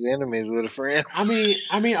man. These enemies with a friend. I mean,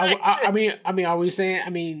 are we saying? I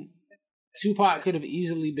mean, Tupac could have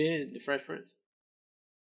easily been the Fresh Prince.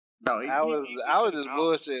 No, I was just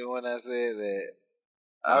bullshit when I said that.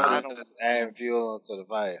 I was just adding fuel onto the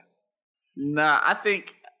fire. Nah, I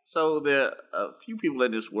think so. There are a few people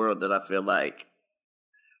in this world that I feel like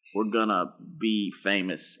we're gonna be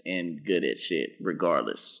famous and good at shit,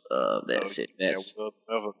 regardless of that shit. That's Will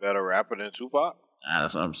Smith a better rapper than Tupac.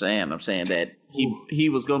 That's what I'm saying. I'm saying that he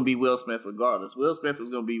was gonna be Will Smith regardless. Will Smith was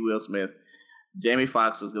gonna be Will Smith. Jamie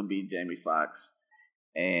Foxx was gonna be Jamie Foxx,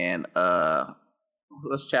 and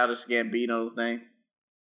what's Childish Gambino's name?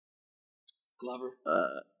 Glover.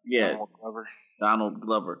 Donald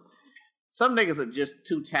Glover. Some niggas are just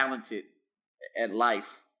too talented at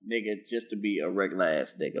life, nigga, just to be a regular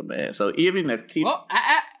ass nigga, man. So even if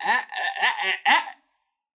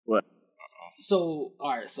what? So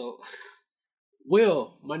all right, so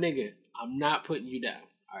Will, my nigga, I'm not putting you down.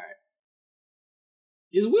 All right.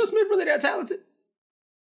 Is Will Smith really that talented?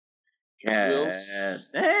 God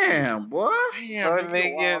damn, boy. Damn,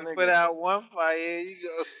 nigga, put out one fire, you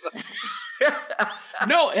go.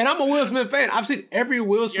 No, and I'm a Will Smith fan. I've seen every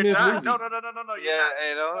Will Smith movie. No. Yeah,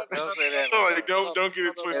 hey, don't say that. Don't get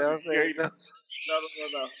it twisted.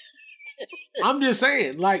 No. I'm just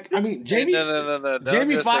saying, like, I mean, Jamie. No.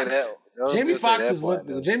 Jamie Foxx. Jamie Foxx is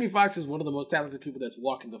one. Jamie Foxx is one of the most talented people that's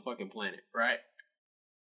walking the fucking planet, right?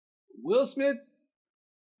 Will Smith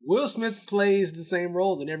plays the same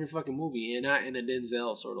role in every fucking movie, and not in a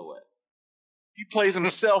Denzel sort of way. He plays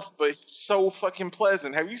himself, but he's so fucking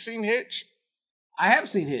pleasant. Have you seen Hitch? I have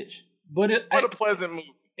seen Hitch, but what a pleasant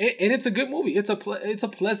movie. And it's a good movie. It's a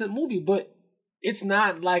pleasant movie, but it's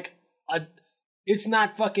not like it's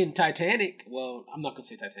not fucking Titanic. Well, I'm not gonna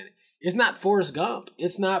say Titanic. It's not Forrest Gump.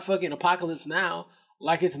 It's not fucking Apocalypse Now.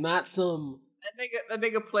 Like, it's not some. That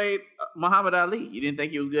nigga played Muhammad Ali. You didn't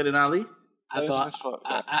think he was good in Ali?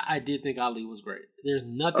 I did think Ali was great. There's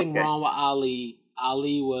nothing wrong with Ali.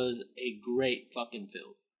 Ali was a great fucking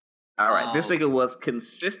film. All right, this nigga was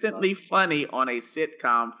consistently funny on a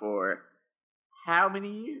sitcom for how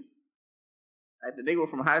many years? Like, the nigga went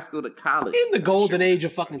from high school to college. In the golden age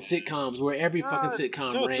of fucking sitcoms, where every fucking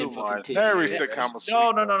sitcom ran fucking 10 Every years. sitcom was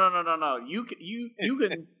No. You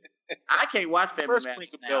can. I can't watch Family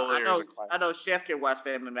Matters now. I know Chef can watch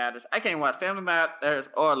Family Matters. I can't watch Family Matters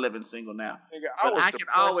or Living Single now. But I can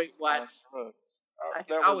always watch. I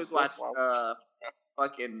can always watch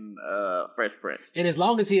fucking Fresh Prince. And as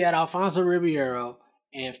long as he had Alfonso Ribeiro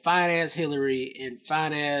and fine-ass Hillary and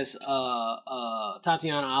fine-ass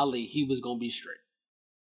Tatiana Ali, he was going to be straight.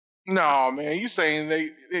 No, man, you saying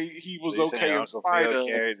he was okay in spite of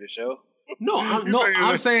the show? No,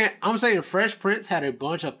 I'm saying Fresh Prince had a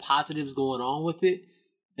bunch of positives going on with it.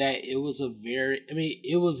 That it was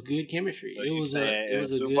it was good chemistry. So it was a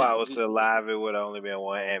good. If Tupac was still alive, it would have only been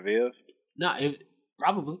one Aunt Viv. No,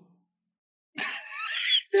 probably.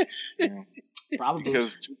 Probably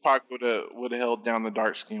because Tupac would have held down the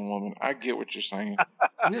dark skinned woman. I get what you're saying.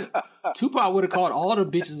 Yeah. Tupac would have called all the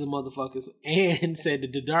bitches and motherfuckers and said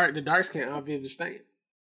that the dark skin Aunt Viv is staying.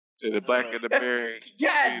 To the black of the berry.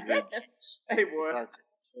 Yeah. Hey boy.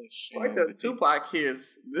 Tupac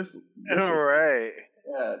hears this. All right.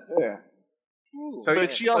 Yeah. So,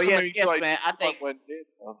 but she also made you like, man, I think wasn't dead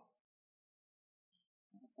though.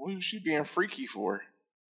 What was she being freaky for?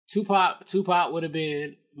 Tupac would have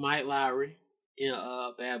been Mike Lowry in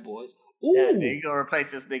Bad Boys. Ooh, yeah, you gonna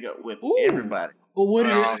replace this nigga with everybody. But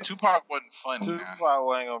what Tupac wasn't funny. Tupac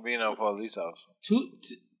wasn't gonna be no police officer.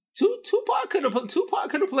 Tupac could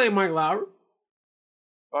have played Mike Lowry.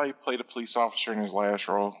 Oh, he played a police officer in his last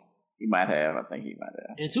role. He might have. I think he might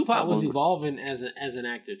have. And Tupac was evolving as an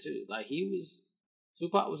actor too. Like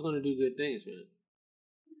Tupac was going to do good things, man.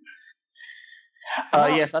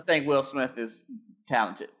 Yes, I think Will Smith is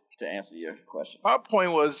talented. To answer your question, my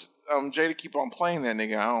point was, Jada keep on playing that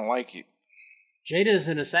nigga. I don't like it. Jada's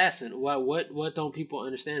an assassin. What don't people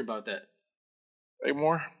understand about that? Say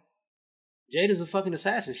more. Jada's a fucking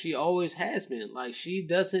assassin. She always has been. Like, she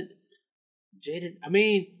doesn't. Jada. I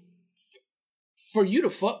mean, for you to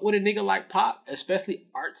fuck with a nigga like Pop, especially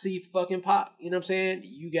artsy fucking Pop, you know what I'm saying?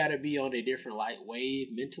 You got to be on a different like wave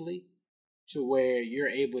mentally to where you're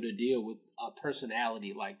able to deal with a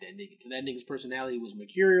personality like that nigga. Because that nigga's personality was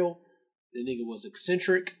mercurial. That nigga was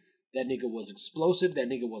eccentric. That nigga was explosive. That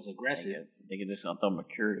nigga was aggressive. Nigga just gonna throw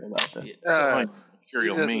mercurial out there. Yeah.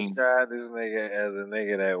 Mercurial mean. Describe this nigga as a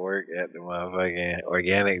nigga that work at the motherfucking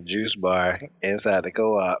organic juice bar inside the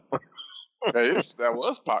co-op. That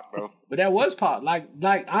was Pac though. But that was Pac. Like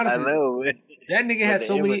honestly, I know, man. That nigga had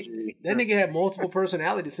so many. Imagery. That nigga had multiple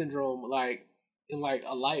personality syndrome. Like. In like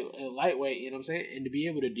a lightweight, you know what I'm saying? And to be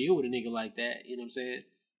able to deal with a nigga like that, you know what I'm saying?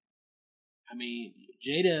 I mean,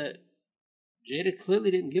 Jada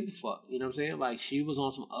clearly didn't give a fuck, you know what I'm saying? Like, she was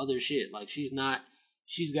on some other shit. Like, she's got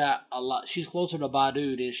a lot, she's closer to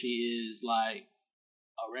Badu than she is, like,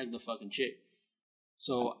 a regular fucking chick.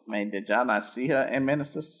 So. I mean, did y'all not see her in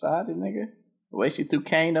Menace to Society, nigga? The way she threw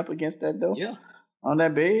Kane up against that door? Yeah. On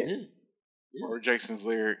that bed? Yeah. Or Jason's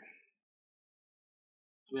lyric.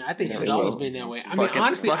 I mean, I think she's always been that way. I mean,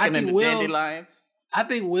 honestly, I think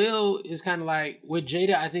Will is kind of like with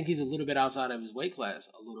Jada. I think he's a little bit outside of his weight class,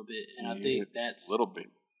 a little bit, and I think that's a little bit.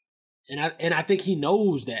 And I think he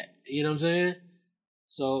knows that. You know what I'm saying?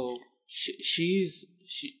 So she's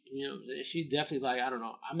you know, she's definitely like, I don't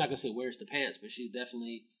know. I'm not gonna say wears the pants, but she's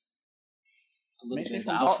definitely a little bit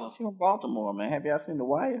the alpha. She's from Baltimore, man. Have y'all seen The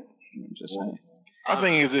Wire? I'm just saying. I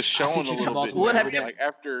think it's just showing a little bit. What have you, like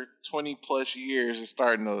after 20 plus years, it's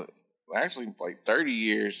starting to actually like 30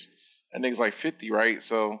 years. That nigga's like 50, right?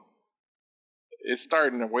 So it's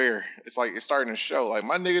starting to wear. It's like it's starting to show. Like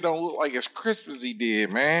my nigga don't look like as crisp as he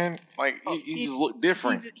did, man. Like he just look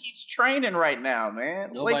different. He's training right now,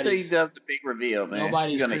 man. Wait till he does the big reveal, man.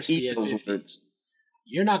 Nobody's gonna crispy eat at those 50. words.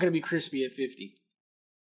 You're not gonna be crispy at 50.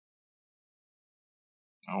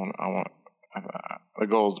 I want. The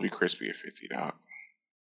goal is to be crispy at 50, dog.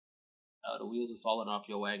 The wheels are falling off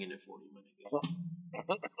your wagon at 40, my nigga.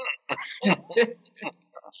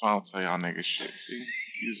 That's why I don't tell y'all niggas shit. See?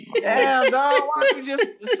 Damn, dog. Why don't you just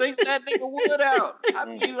sing that nigga Wood out?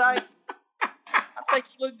 I be like, I think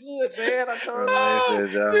you look good, man. I told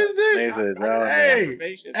hey,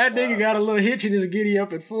 that nigga got a little hitch in his giddy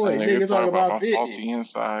up at 40. Nigga talking about 50. Faulty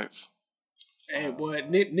insides. Hey, boy,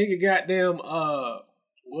 nigga goddamn,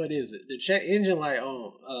 what is it? The check engine light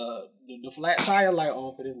on, the flat tire light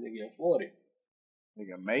on for this nigga at 40.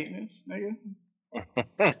 Nigga, maintenance, nigga.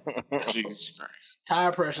 Jesus Christ.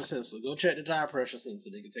 Tire pressure sensor. Go check the tire pressure sensor,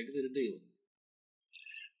 nigga. Take it to the dealer.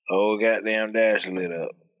 Whole goddamn dash lit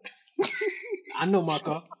up. I know my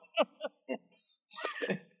car.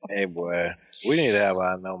 Hey, boy, we need to have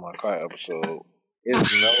our I Know My Car episode.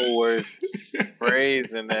 It's no worth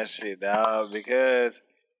praising that shit, dog, because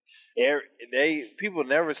people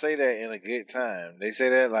never say that in a good time. They say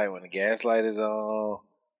that like when the gas light is on,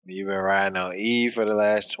 you've been riding on E for the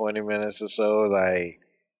last 20 minutes or so, like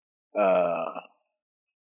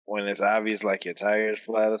when it's obvious like your tire is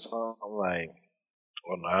flat or something. I'm like,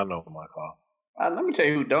 well, no, I know my car. Let me tell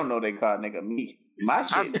you who don't know their car, nigga. Me. My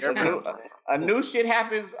shit. A new shit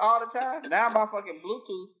happens all the time. Now my fucking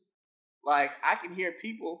Bluetooth, like I can hear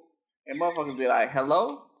people and motherfuckers be like,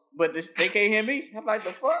 hello? But they can't hear me. I'm like,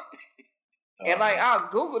 the fuck? And like I'll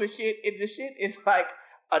Google the shit and the shit is like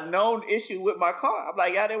a known issue with my car. I'm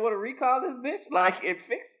like, y'all didn't want to recall this bitch? Like it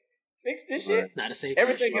fix this shit? Not a safe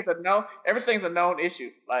Everything is everything's a known issue.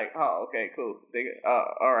 Like, oh, okay, cool.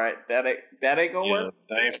 All right, that ain't gonna work.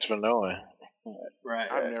 Thanks for knowing.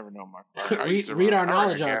 Right. I've never known my car. read our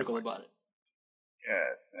knowledge article about it.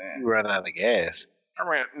 Yeah, man. You run out of gas. I'm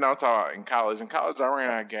talking in college. In college, I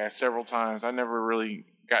ran out of gas several times. I never really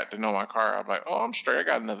got to know my car. I'm like, oh, I'm straight. I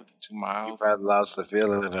got another 2 miles. You probably lost the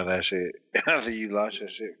feeling of that shit after you lost your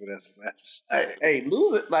shit for that semester. Hey,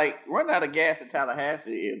 lose it. Like, running out of gas in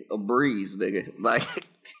Tallahassee is a breeze, nigga. Like,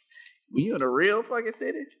 when you in a real fucking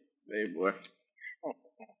city, hey, boy.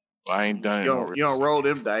 I ain't done it. You don't roll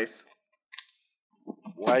them dice.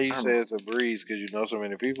 Why you say it's a breeze? Because you know so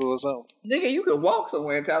many people or something? Nigga, you can walk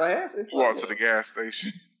somewhere in Tallahassee. Walk to the gas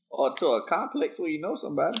station. Or to a complex where you know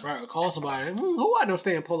somebody. Right, call somebody. Who I know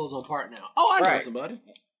stay in Polos on Park now? Oh, I know somebody.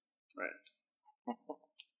 Right.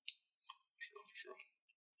 True.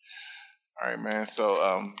 All right, man. So,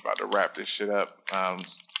 about to wrap this shit up.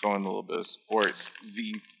 Going a little bit of sports.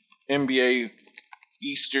 The NBA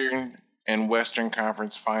Eastern and Western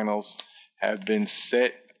Conference Finals have been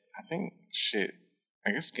set. I think,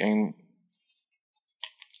 I guess game.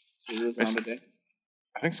 Who was on today?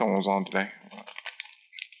 I think someone was on today.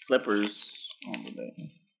 Clippers on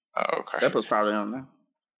today. Oh, okay. Clippers probably on there.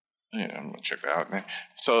 Yeah, I'm gonna check that out, man.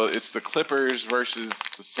 So it's the Clippers versus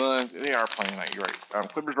the Suns. They are playing, like you're right.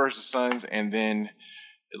 Clippers versus Suns, and then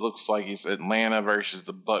it looks like it's Atlanta versus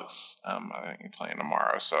the Bucks. I think they're playing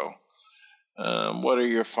tomorrow. So, what are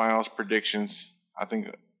your finals predictions? I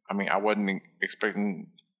wasn't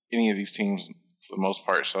expecting any of these teams for the most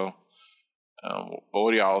part. So,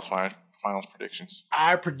 what are y'all's finals predictions?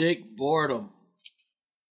 I predict boredom.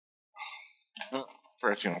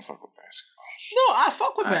 Fred, you don't fuck with basketball. No, I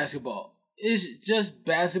fuck with basketball. It's just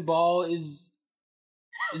basketball is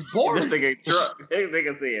boring. This nigga drunk. This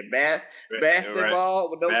nigga saying basketball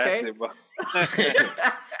with no K.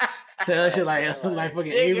 Say that shit like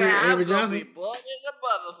fucking Avery Johnson. Boy, it's a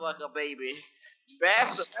motherfucker, baby.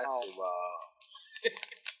 Basketball.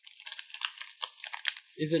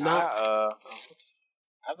 Is it not? I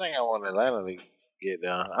think I want Atlanta to get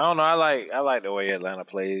done. I don't know. I like the way Atlanta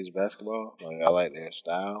plays basketball. Like I like their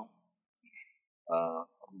style.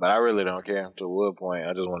 But I really don't care to Wood point.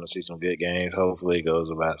 I just want to see some good games. Hopefully it goes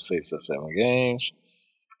about 6 or 7 games.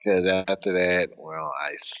 Because after that, we're on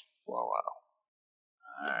ice for a while.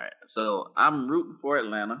 All right. So I'm rooting for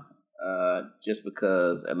Atlanta. Just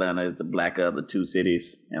because Atlanta is the blacker of the two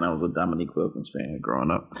cities, and I was a Dominique Wilkins fan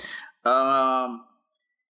growing up.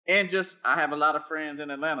 And just I have a lot of friends in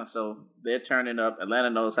Atlanta, so they're turning up. Atlanta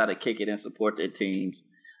knows how to kick it and support their teams.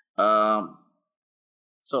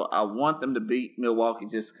 So I want them to beat Milwaukee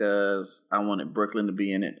just because I wanted Brooklyn to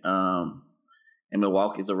be in it. And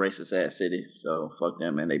Milwaukee's a racist ass city, so fuck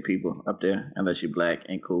them and they people up there, unless you're black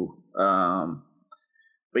and cool.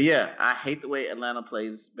 But yeah, I hate the way Atlanta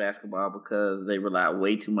plays basketball because they rely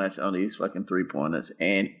way too much on these fucking 3-pointers,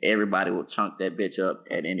 and everybody will chunk that bitch up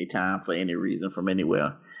at any time for any reason from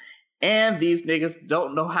anywhere. And these niggas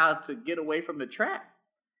don't know how to get away from the trap.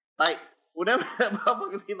 Like, whatever that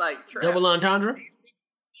motherfucker be like, trap. Double entendre?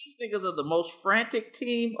 These niggas are the most frantic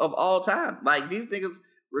team of all time. Like, these niggas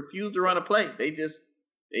refuse to run a play. They just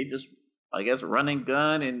I guess, run and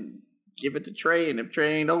gun and give it to Trey. And if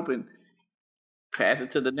Trey ain't open, pass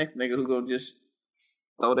it to the next nigga who gonna just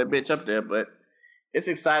throw that bitch up there. But it's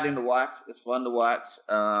exciting to watch. It's fun to watch.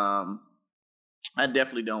 I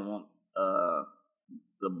definitely don't want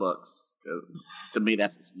the Bucks. 'Cause to me,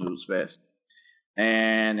 that's a snooze fest.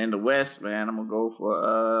 And in the West, man, I'm gonna go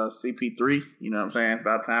for CP3. You know what I'm saying?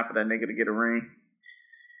 About time for that nigga to get a ring.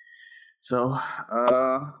 So,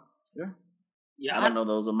 yeah. I don't know.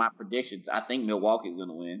 Those are my predictions. I think Milwaukee's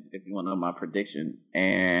gonna win. If you want to know my prediction,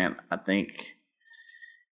 and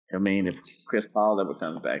if Chris Paul ever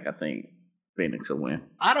comes back, I think Phoenix will win.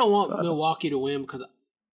 I don't want Milwaukee to win because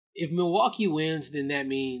if Milwaukee wins, then that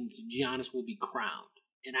means Giannis will be crowned,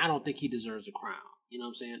 and I don't think he deserves a crown. You know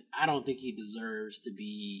what I'm saying? I don't think he deserves to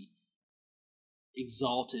be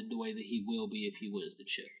exalted the way that he will be if he wins the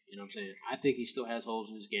chip. You know what I'm saying? I think he still has holes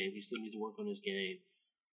in his game. He still needs to work on his game.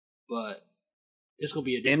 But it's going to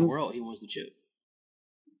be a different world. He wins the chip.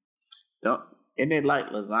 Isn't it like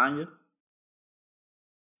lasagna?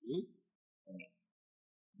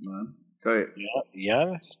 Go ahead.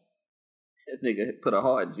 Yeah. This nigga put a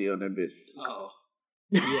hard G on that bitch. Oh.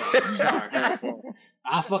 Yeah, sorry.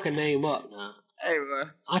 I'll fucking name up now. Hey, bro.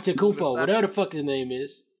 Antetokounmpo, whatever the fuck his name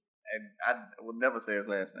is. And I would never say his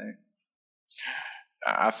last name.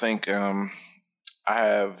 I think I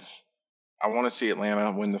want to see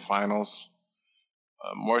Atlanta win the finals.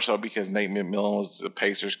 More so because Nate McMillan was the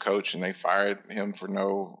Pacers coach and they fired him for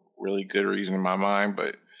no really good reason in my mind.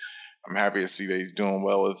 But I'm happy to see that he's doing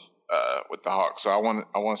well with the Hawks. So I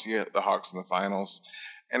want to see the Hawks in the finals.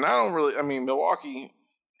 And Milwaukee.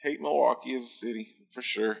 Hate Milwaukee as a city for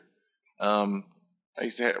sure. I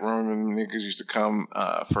used to remember them niggas used to come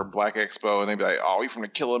for Black Expo and they'd be like, "Oh, we from the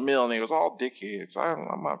Killer Mill," and they was all dickheads.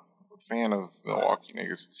 I'm not a fan of Milwaukee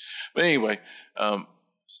niggas. But anyway,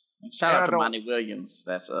 shout out to Monty Williams.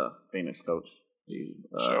 That's a Phoenix coach.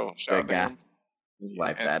 Shout out guy. His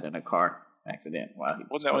wife died in a car accident while he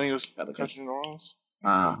wasn't that when he was coaching the Royals?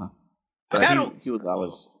 But he was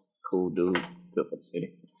always cool dude, good for the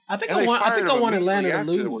city. I think I want Atlanta to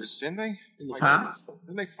lose. Didn't they?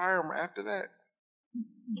 Didn't they fire him after that?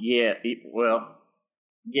 Yeah.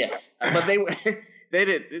 Yes. But they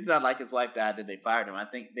did. It's not like his wife died that they fired him. I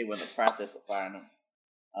think they were in the process of firing him.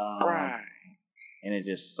 Right. And it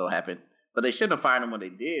just so happened. But they shouldn't have fired him when they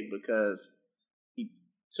did because he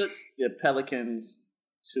took the Pelicans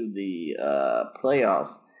to the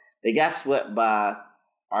playoffs. They got swept by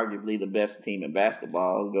arguably the best team in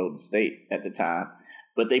basketball, Golden State at the time.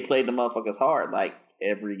 But they played the motherfuckers hard, like,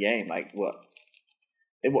 every game. Like, what?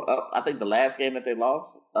 They were up, I think the last game that they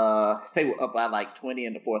lost, they were up by, 20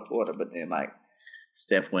 in the fourth quarter. But then,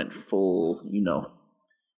 Steph went full,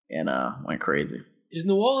 and went crazy. Is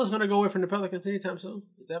New Orleans going to go away from the Pelicans anytime soon?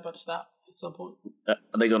 Is that about to stop at some point? Are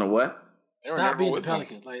they going to what? Stop being the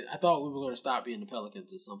Pelicans. I thought we were going to stop being the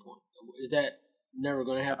Pelicans at some point. Is that never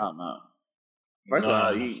going to happen? I don't know. First of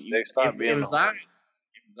all, if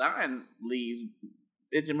Zion leaves,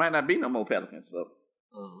 it might not be no more Pelicans. So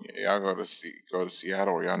y'all go to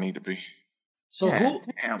Seattle where y'all need to be. So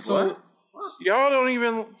y'all don't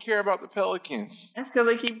even care about the Pelicans. That's because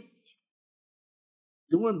they keep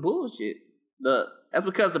doing bullshit. That's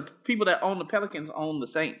because the people that own the Pelicans own the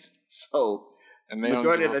Saints. So and they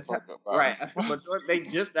majority don't of the time, right? They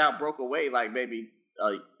just now broke away maybe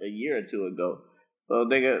a year or two ago. So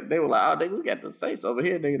they were like, we got the Saints over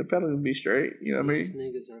here, nigga. The Pelicans be straight. You know what I mean? These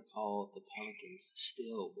niggas are called the Pelicans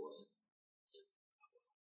still, boy.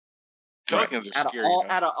 Pelicans are scary.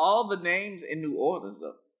 Out of all the names in New Orleans,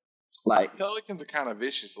 though, Pelicans are kind of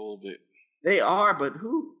vicious a little bit. They are, but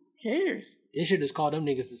who cares? They should just call them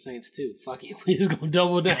niggas the Saints too. Fuck it, we just gonna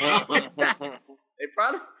double down.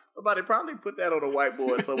 Somebody probably put that on a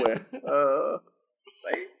whiteboard somewhere.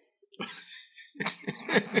 Saints.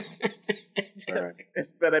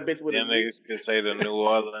 Spell that bitch with them niggas could say the New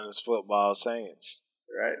Orleans Football Saints.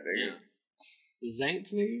 Right, nigga. The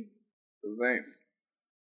Saints, nigga? The Saints.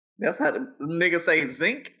 That's how the niggas say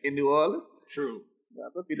zinc in New Orleans. True.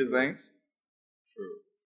 That would be the Saints. True.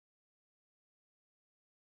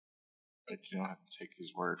 But you don't have to take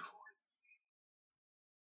his word for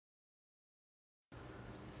it.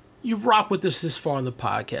 You rock with us this far in the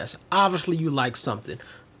podcast. Obviously, you like something.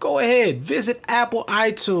 Go ahead, visit Apple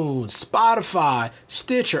iTunes, Spotify,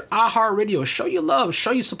 Stitcher, iHeartRadio. Show your love, show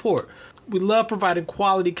your support. We love providing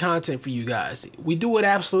quality content for you guys. We do it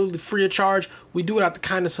absolutely free of charge. We do it out the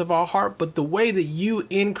kindness of our heart. But the way that you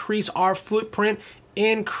increase our footprint,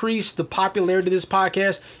 increase the popularity of this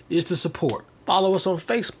podcast is to support. Follow us on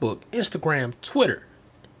Facebook, Instagram, Twitter.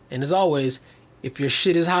 And as always, if your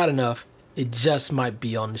shit is hot enough, it just might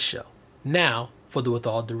be on the show. Now, for the With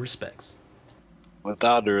All Due Respects. with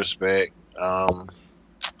all due respect,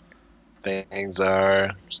 things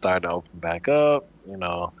are starting to open back up. I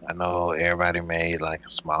know everybody made like a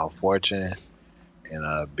small fortune in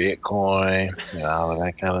Bitcoin and all of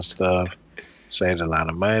that kind of stuff. Saved a lot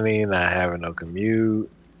of money, not having no commute.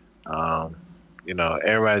 Um,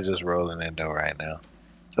 everybody's just rolling in dough right now.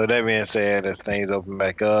 So that being said, as things open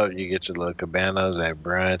back up, you get your little cabanas at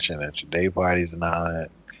brunch and at your day parties and all that.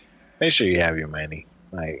 Make sure you have your money.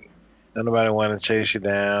 Like, don't nobody want to chase you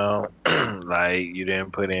down. Like, you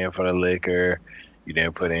didn't put in for the liquor. You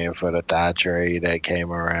didn't put in for the thigh trade that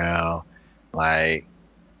came around. Like,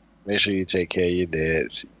 make sure you take care of your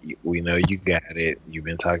debts. We know you got it. You've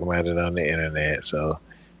been talking about it on the internet. So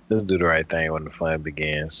just do the right thing when the fun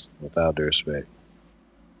begins, with all due respect.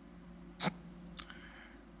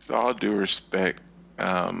 With all due respect,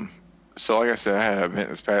 so like I said, I had an event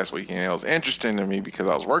this past weekend. It was interesting to me because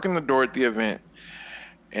I was working the door at the event,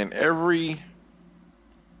 and every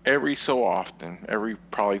so often, every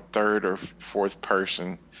probably third or fourth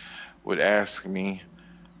person would ask me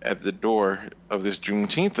at the door of this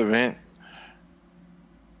Juneteenth event,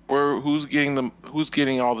 who's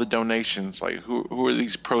getting all the donations? Like, who are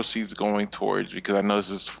these proceeds going towards? Because I know this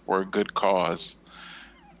is for a good cause.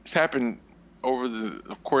 It's happened over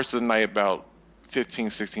the course of the night about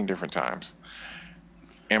 15, 16 different times.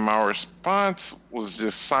 And my response was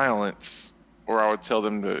just silence, or I would tell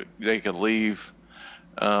them they could leave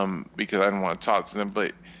because I didn't want to talk to them.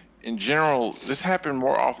 But in general, this happened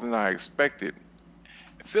more often than I expected.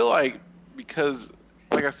 I feel like because,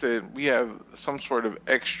 like I said, we have some sort of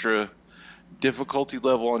extra difficulty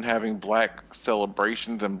level in having black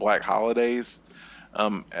celebrations and black holidays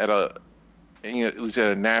at least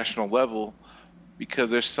at a national level,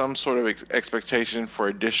 because there's some sort of expectation for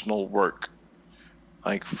additional work.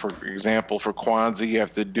 Like, for example, for Kwanzaa, you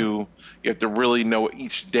have to really know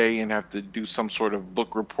each day and have to do some sort of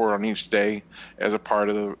book report on each day as a part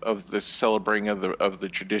of the celebrating of the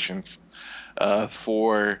traditions.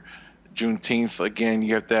 For Juneteenth, again,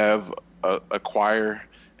 you have to have a choir,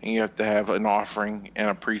 and you have to have an offering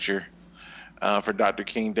and a preacher. For Dr.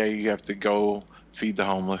 King Day, you have to go feed the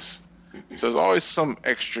homeless. So there's always some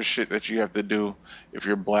extra shit that you have to do if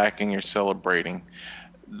you're black and you're celebrating.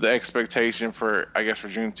 The expectation for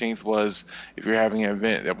Juneteenth was, if you're having an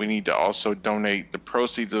event, that we need to also donate the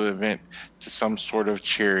proceeds of the event to some sort of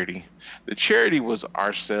charity. The charity was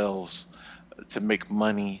ourselves, to make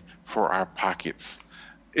money for our pockets.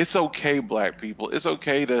 It's okay, black people. It's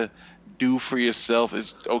okay to do for yourself.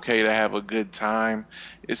 It's okay to have a good time.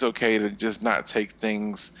 It's okay to just not take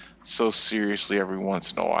things so seriously every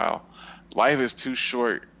once in a while. Life is too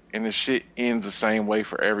short, and the shit ends the same way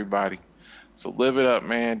for everybody. So live it up,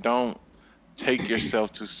 man. Don't take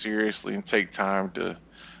yourself too seriously, and take time to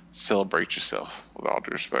celebrate yourself, with all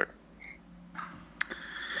due respect.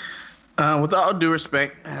 With all due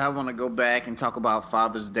respect, I want to go back and talk about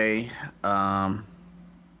Father's Day.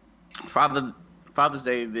 Father's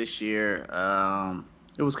Day this year,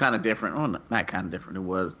 it was kind of different. Well, not kind of different. It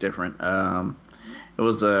was different. It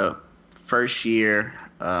was the first year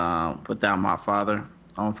without my father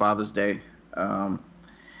on Father's Day.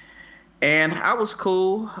 And I was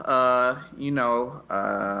cool,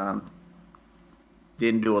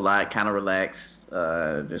 didn't do a lot, kind of relaxed,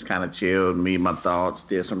 just kind of chilled, me, my thoughts,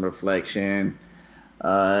 did some reflection,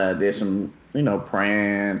 did some,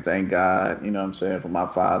 praying, thank God, what I'm saying, for my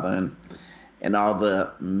father and all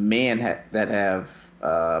the men that have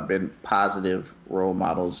been positive role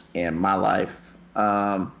models in my life.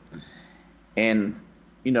 And,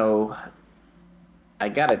 I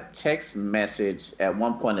got a text message at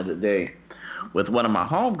one point of the day with one of my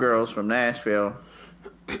homegirls from Nashville.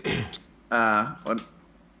 Well,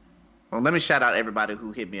 let me shout out everybody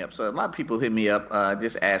who hit me up. So a lot of people hit me up,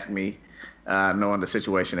 just ask me, knowing the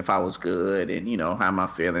situation, if I was good and, how am I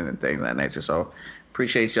feeling and things of that nature. So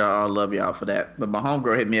appreciate y'all. Love y'all for that. But my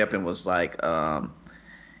homegirl hit me up and was like,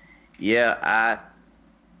 yeah, I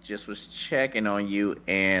just was checking on you.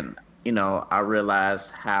 And, I realized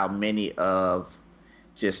how many of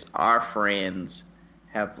just our friends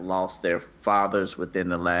have lost their fathers within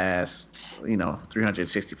the last,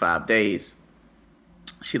 365 days.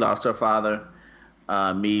 She lost her father.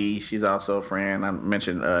 Me, she's also a friend. I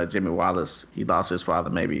mentioned Jimmy Wallace. He lost his father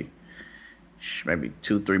maybe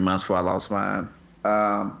 2-3 months before I lost mine.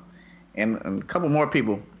 And a couple more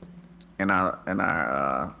people in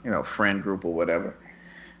our friend group or whatever.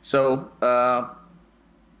 So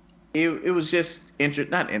it was just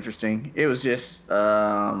not interesting. It was just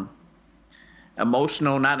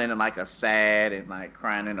emotional, not in like a sad and like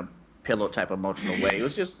crying in a pillow type emotional way. It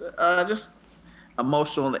was just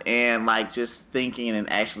emotional and like just thinking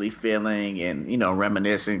and actually feeling and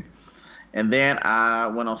reminiscing. And then I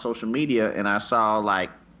went on social media and I saw like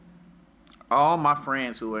all my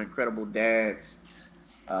friends who are incredible dads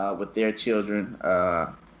with their children.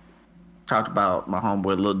 Talked about my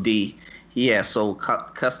homeboy Lil D. He has sole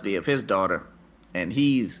custody of his daughter, and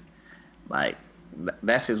he's like,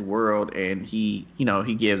 that's his world, and he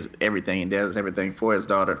gives everything and does everything for his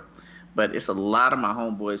daughter. But it's a lot of my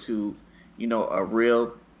homeboys who, are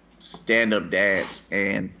real stand-up dads,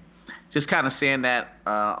 and just kind of seeing that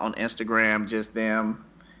on Instagram, just them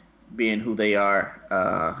being who they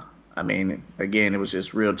are. I mean, again, it was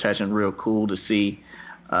just real touching, real cool to see.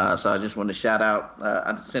 So I just want to shout out.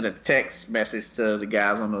 I sent a text message to the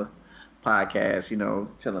guys on the podcast,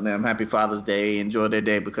 telling them Happy Father's Day, enjoy their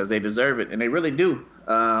day because they deserve it, and they really do.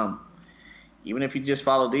 Even if you just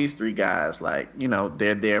follow these three guys, like,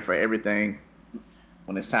 they're there for everything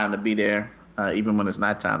when it's time to be there, even when it's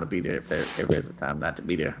not time to be there, if there's a time not to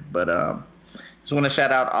be there. But just want to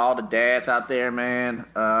shout out all the dads out there, man.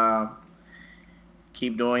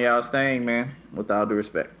 Keep doing y'all's thing, man, with all due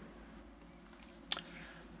respect.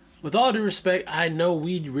 With all due respect, I know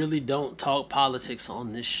we really don't talk politics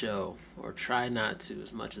on this show, or try not to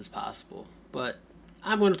as much as possible. But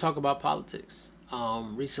I'm going to talk about politics.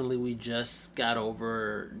 Recently, we just got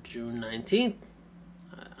over June 19th.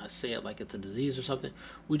 I say it like it's a disease or something.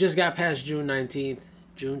 We just got past June 19th.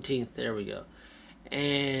 Juneteenth, there we go.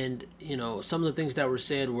 And, some of the things that were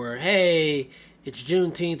said were, hey, it's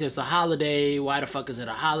Juneteenth, it's a holiday, why the fuck is it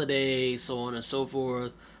a holiday, so on and so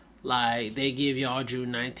forth. Like, they give y'all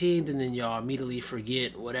June 19th, and then y'all immediately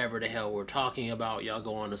forget whatever the hell we're talking about. Y'all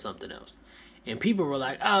go on to something else. And people were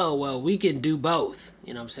like, oh, well, we can do both.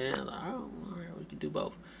 You know what I'm saying? Like, oh, all right, we can do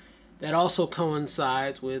both. That also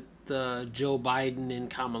coincides with Joe Biden and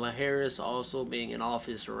Kamala Harris also being in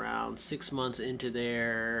office around 6 months into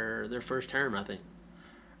their first term, I think.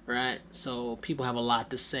 Right? So people have a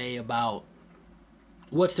lot to say about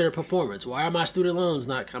what's their performance. Why are my student loans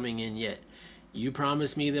not coming in yet? You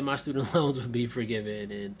promised me that my student loans would be forgiven,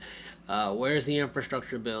 and where's the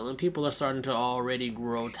infrastructure bill? And people are starting to already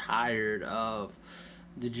grow tired of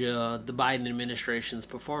the Biden administration's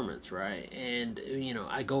performance, right? And,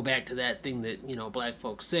 I go back to that thing that, black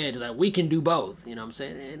folks said, like, we can do both, you know what I'm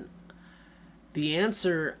saying? And the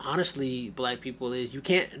answer, honestly, black people, is you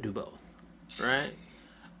can't do both, right?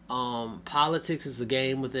 Politics is a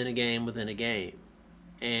game within a game within a game.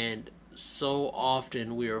 And so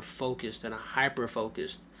often we are focused and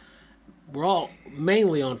hyper-focused. We're all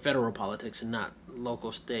mainly on federal politics and not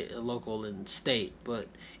local and state. But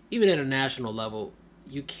even at a national level,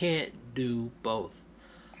 you can't do both.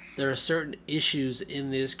 There are certain issues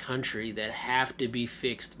in this country that have to be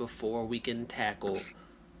fixed before we can tackle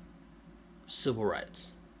civil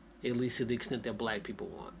rights, at least to the extent that black people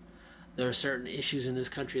want. There are certain issues in this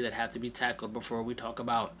country that have to be tackled before we talk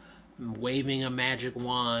about waving a magic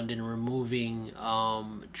wand and removing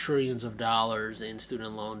trillions of dollars in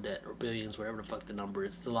student loan debt, or billions, whatever the fuck the number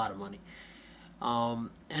is. It's a lot of money. And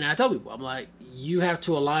I tell people, I'm like, you have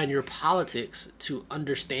to align your politics to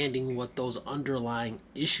understanding what those underlying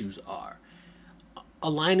issues are.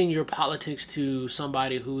 Aligning your politics to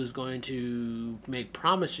somebody who is going to make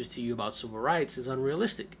promises to you about civil rights is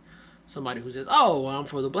unrealistic. Somebody who says, oh, well, I'm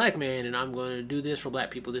for the black man and I'm going to do this for black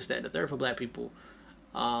people, this, that, and the third for black people.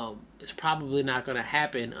 It's probably not going to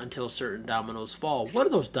happen until certain dominoes fall. What are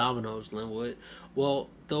those dominoes, Linwood? Well,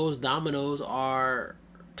 those dominoes are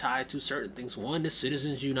tied to certain things. One is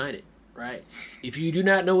Citizens United, right? If you do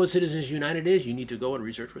not know what Citizens United is, you need to go and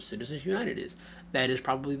research what Citizens United is. That is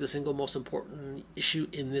probably the single most important issue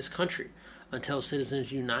in this country. Until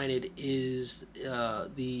Citizens United is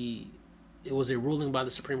it was a ruling by the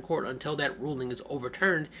Supreme Court. Until that ruling is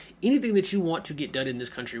overturned, anything that you want to get done in this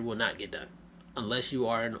country will not get done. Unless you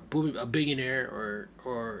are a billionaire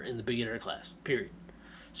or in the billionaire class, period.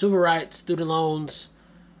 Civil rights, student loans,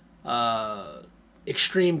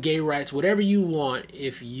 extreme gay rights, whatever you want,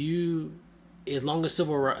 as long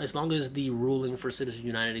as the ruling for Citizens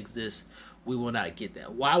United exists, we will not get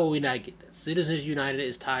that. Why will we not get that? Citizens United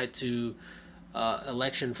is tied to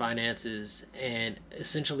election finances and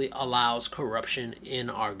essentially allows corruption in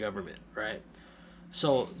our government, right?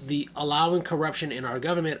 So the allowing corruption in our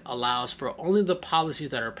government allows for only the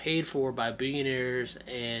policies that are paid for by billionaires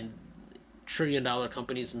and trillion-dollar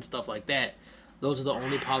companies and stuff like that. Those are the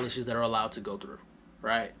only policies that are allowed to go through,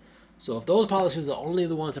 right? So if those policies are only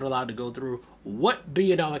the ones that are allowed to go through, what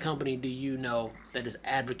billion-dollar company do you know that is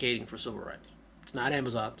advocating for civil rights? It's not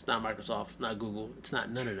Amazon, it's not Microsoft, it's not Google, it's not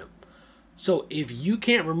none of them. So if you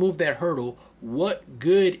can't remove that hurdle, what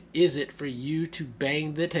good is it for you to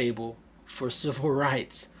bang the table for civil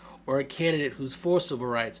rights or a candidate who's for civil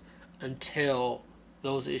rights until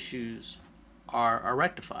those issues are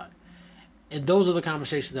rectified. And those are the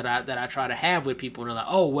conversations that I try to have with people. And they're like,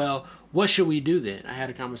 oh, well, what should we do then? I had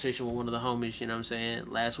a conversation with one of the homies, you know what I'm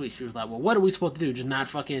saying, last week. She was like, well, what are we supposed to do? Just not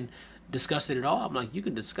fucking discuss it at all? I'm like, you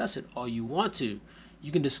can discuss it all you want to.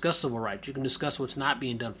 You can discuss civil rights. You can discuss what's not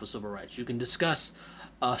being done for civil rights. You can discuss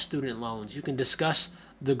student loans. You can discuss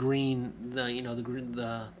the Green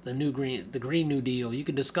New Deal. You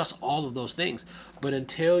can discuss all of those things. But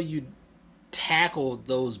until you tackle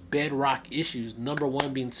those bedrock issues, number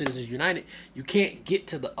one being Citizens United, you can't get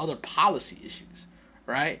to the other policy issues,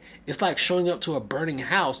 right? It's like showing up to a burning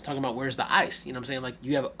house talking about where's the ice. You know what I'm saying? Like,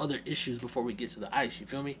 you have other issues before we get to the ice. You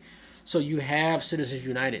feel me? So you have Citizens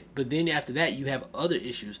United, but then after that you have other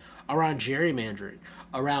issues around gerrymandering,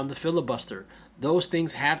 around the filibuster. Those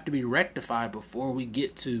things have to be rectified before we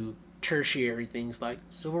get to tertiary things like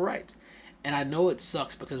civil rights. And I know it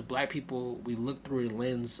sucks because black people, we look through a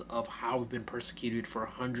lens of how we've been persecuted for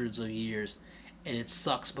hundreds of years. And it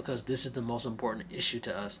sucks because this is the most important issue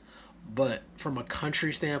to us. But from a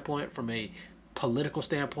country standpoint, from a political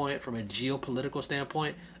standpoint, from a geopolitical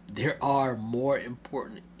standpoint, there are more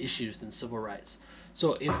important issues than civil rights.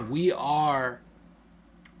 So if we are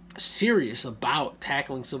serious about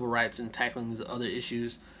tackling civil rights and tackling these other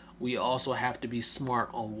issues, we also have to be smart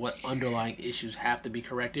on what underlying issues have to be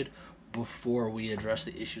corrected before we address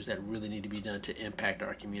the issues that really need to be done to impact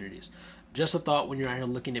our communities. Just a thought when you're out here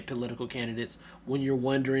looking at political candidates, when you're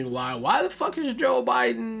wondering why the fuck is Joe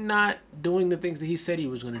Biden not doing the things that he said he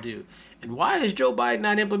was going to do? And why has Joe Biden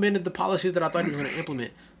not implemented the policies that I thought he was going to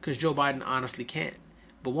implement? Because Joe Biden honestly can't.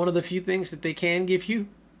 But one of the few things that they can give you,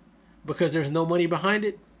 because there's no money behind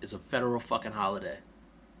it, is a federal fucking holiday.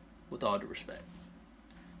 With all due respect.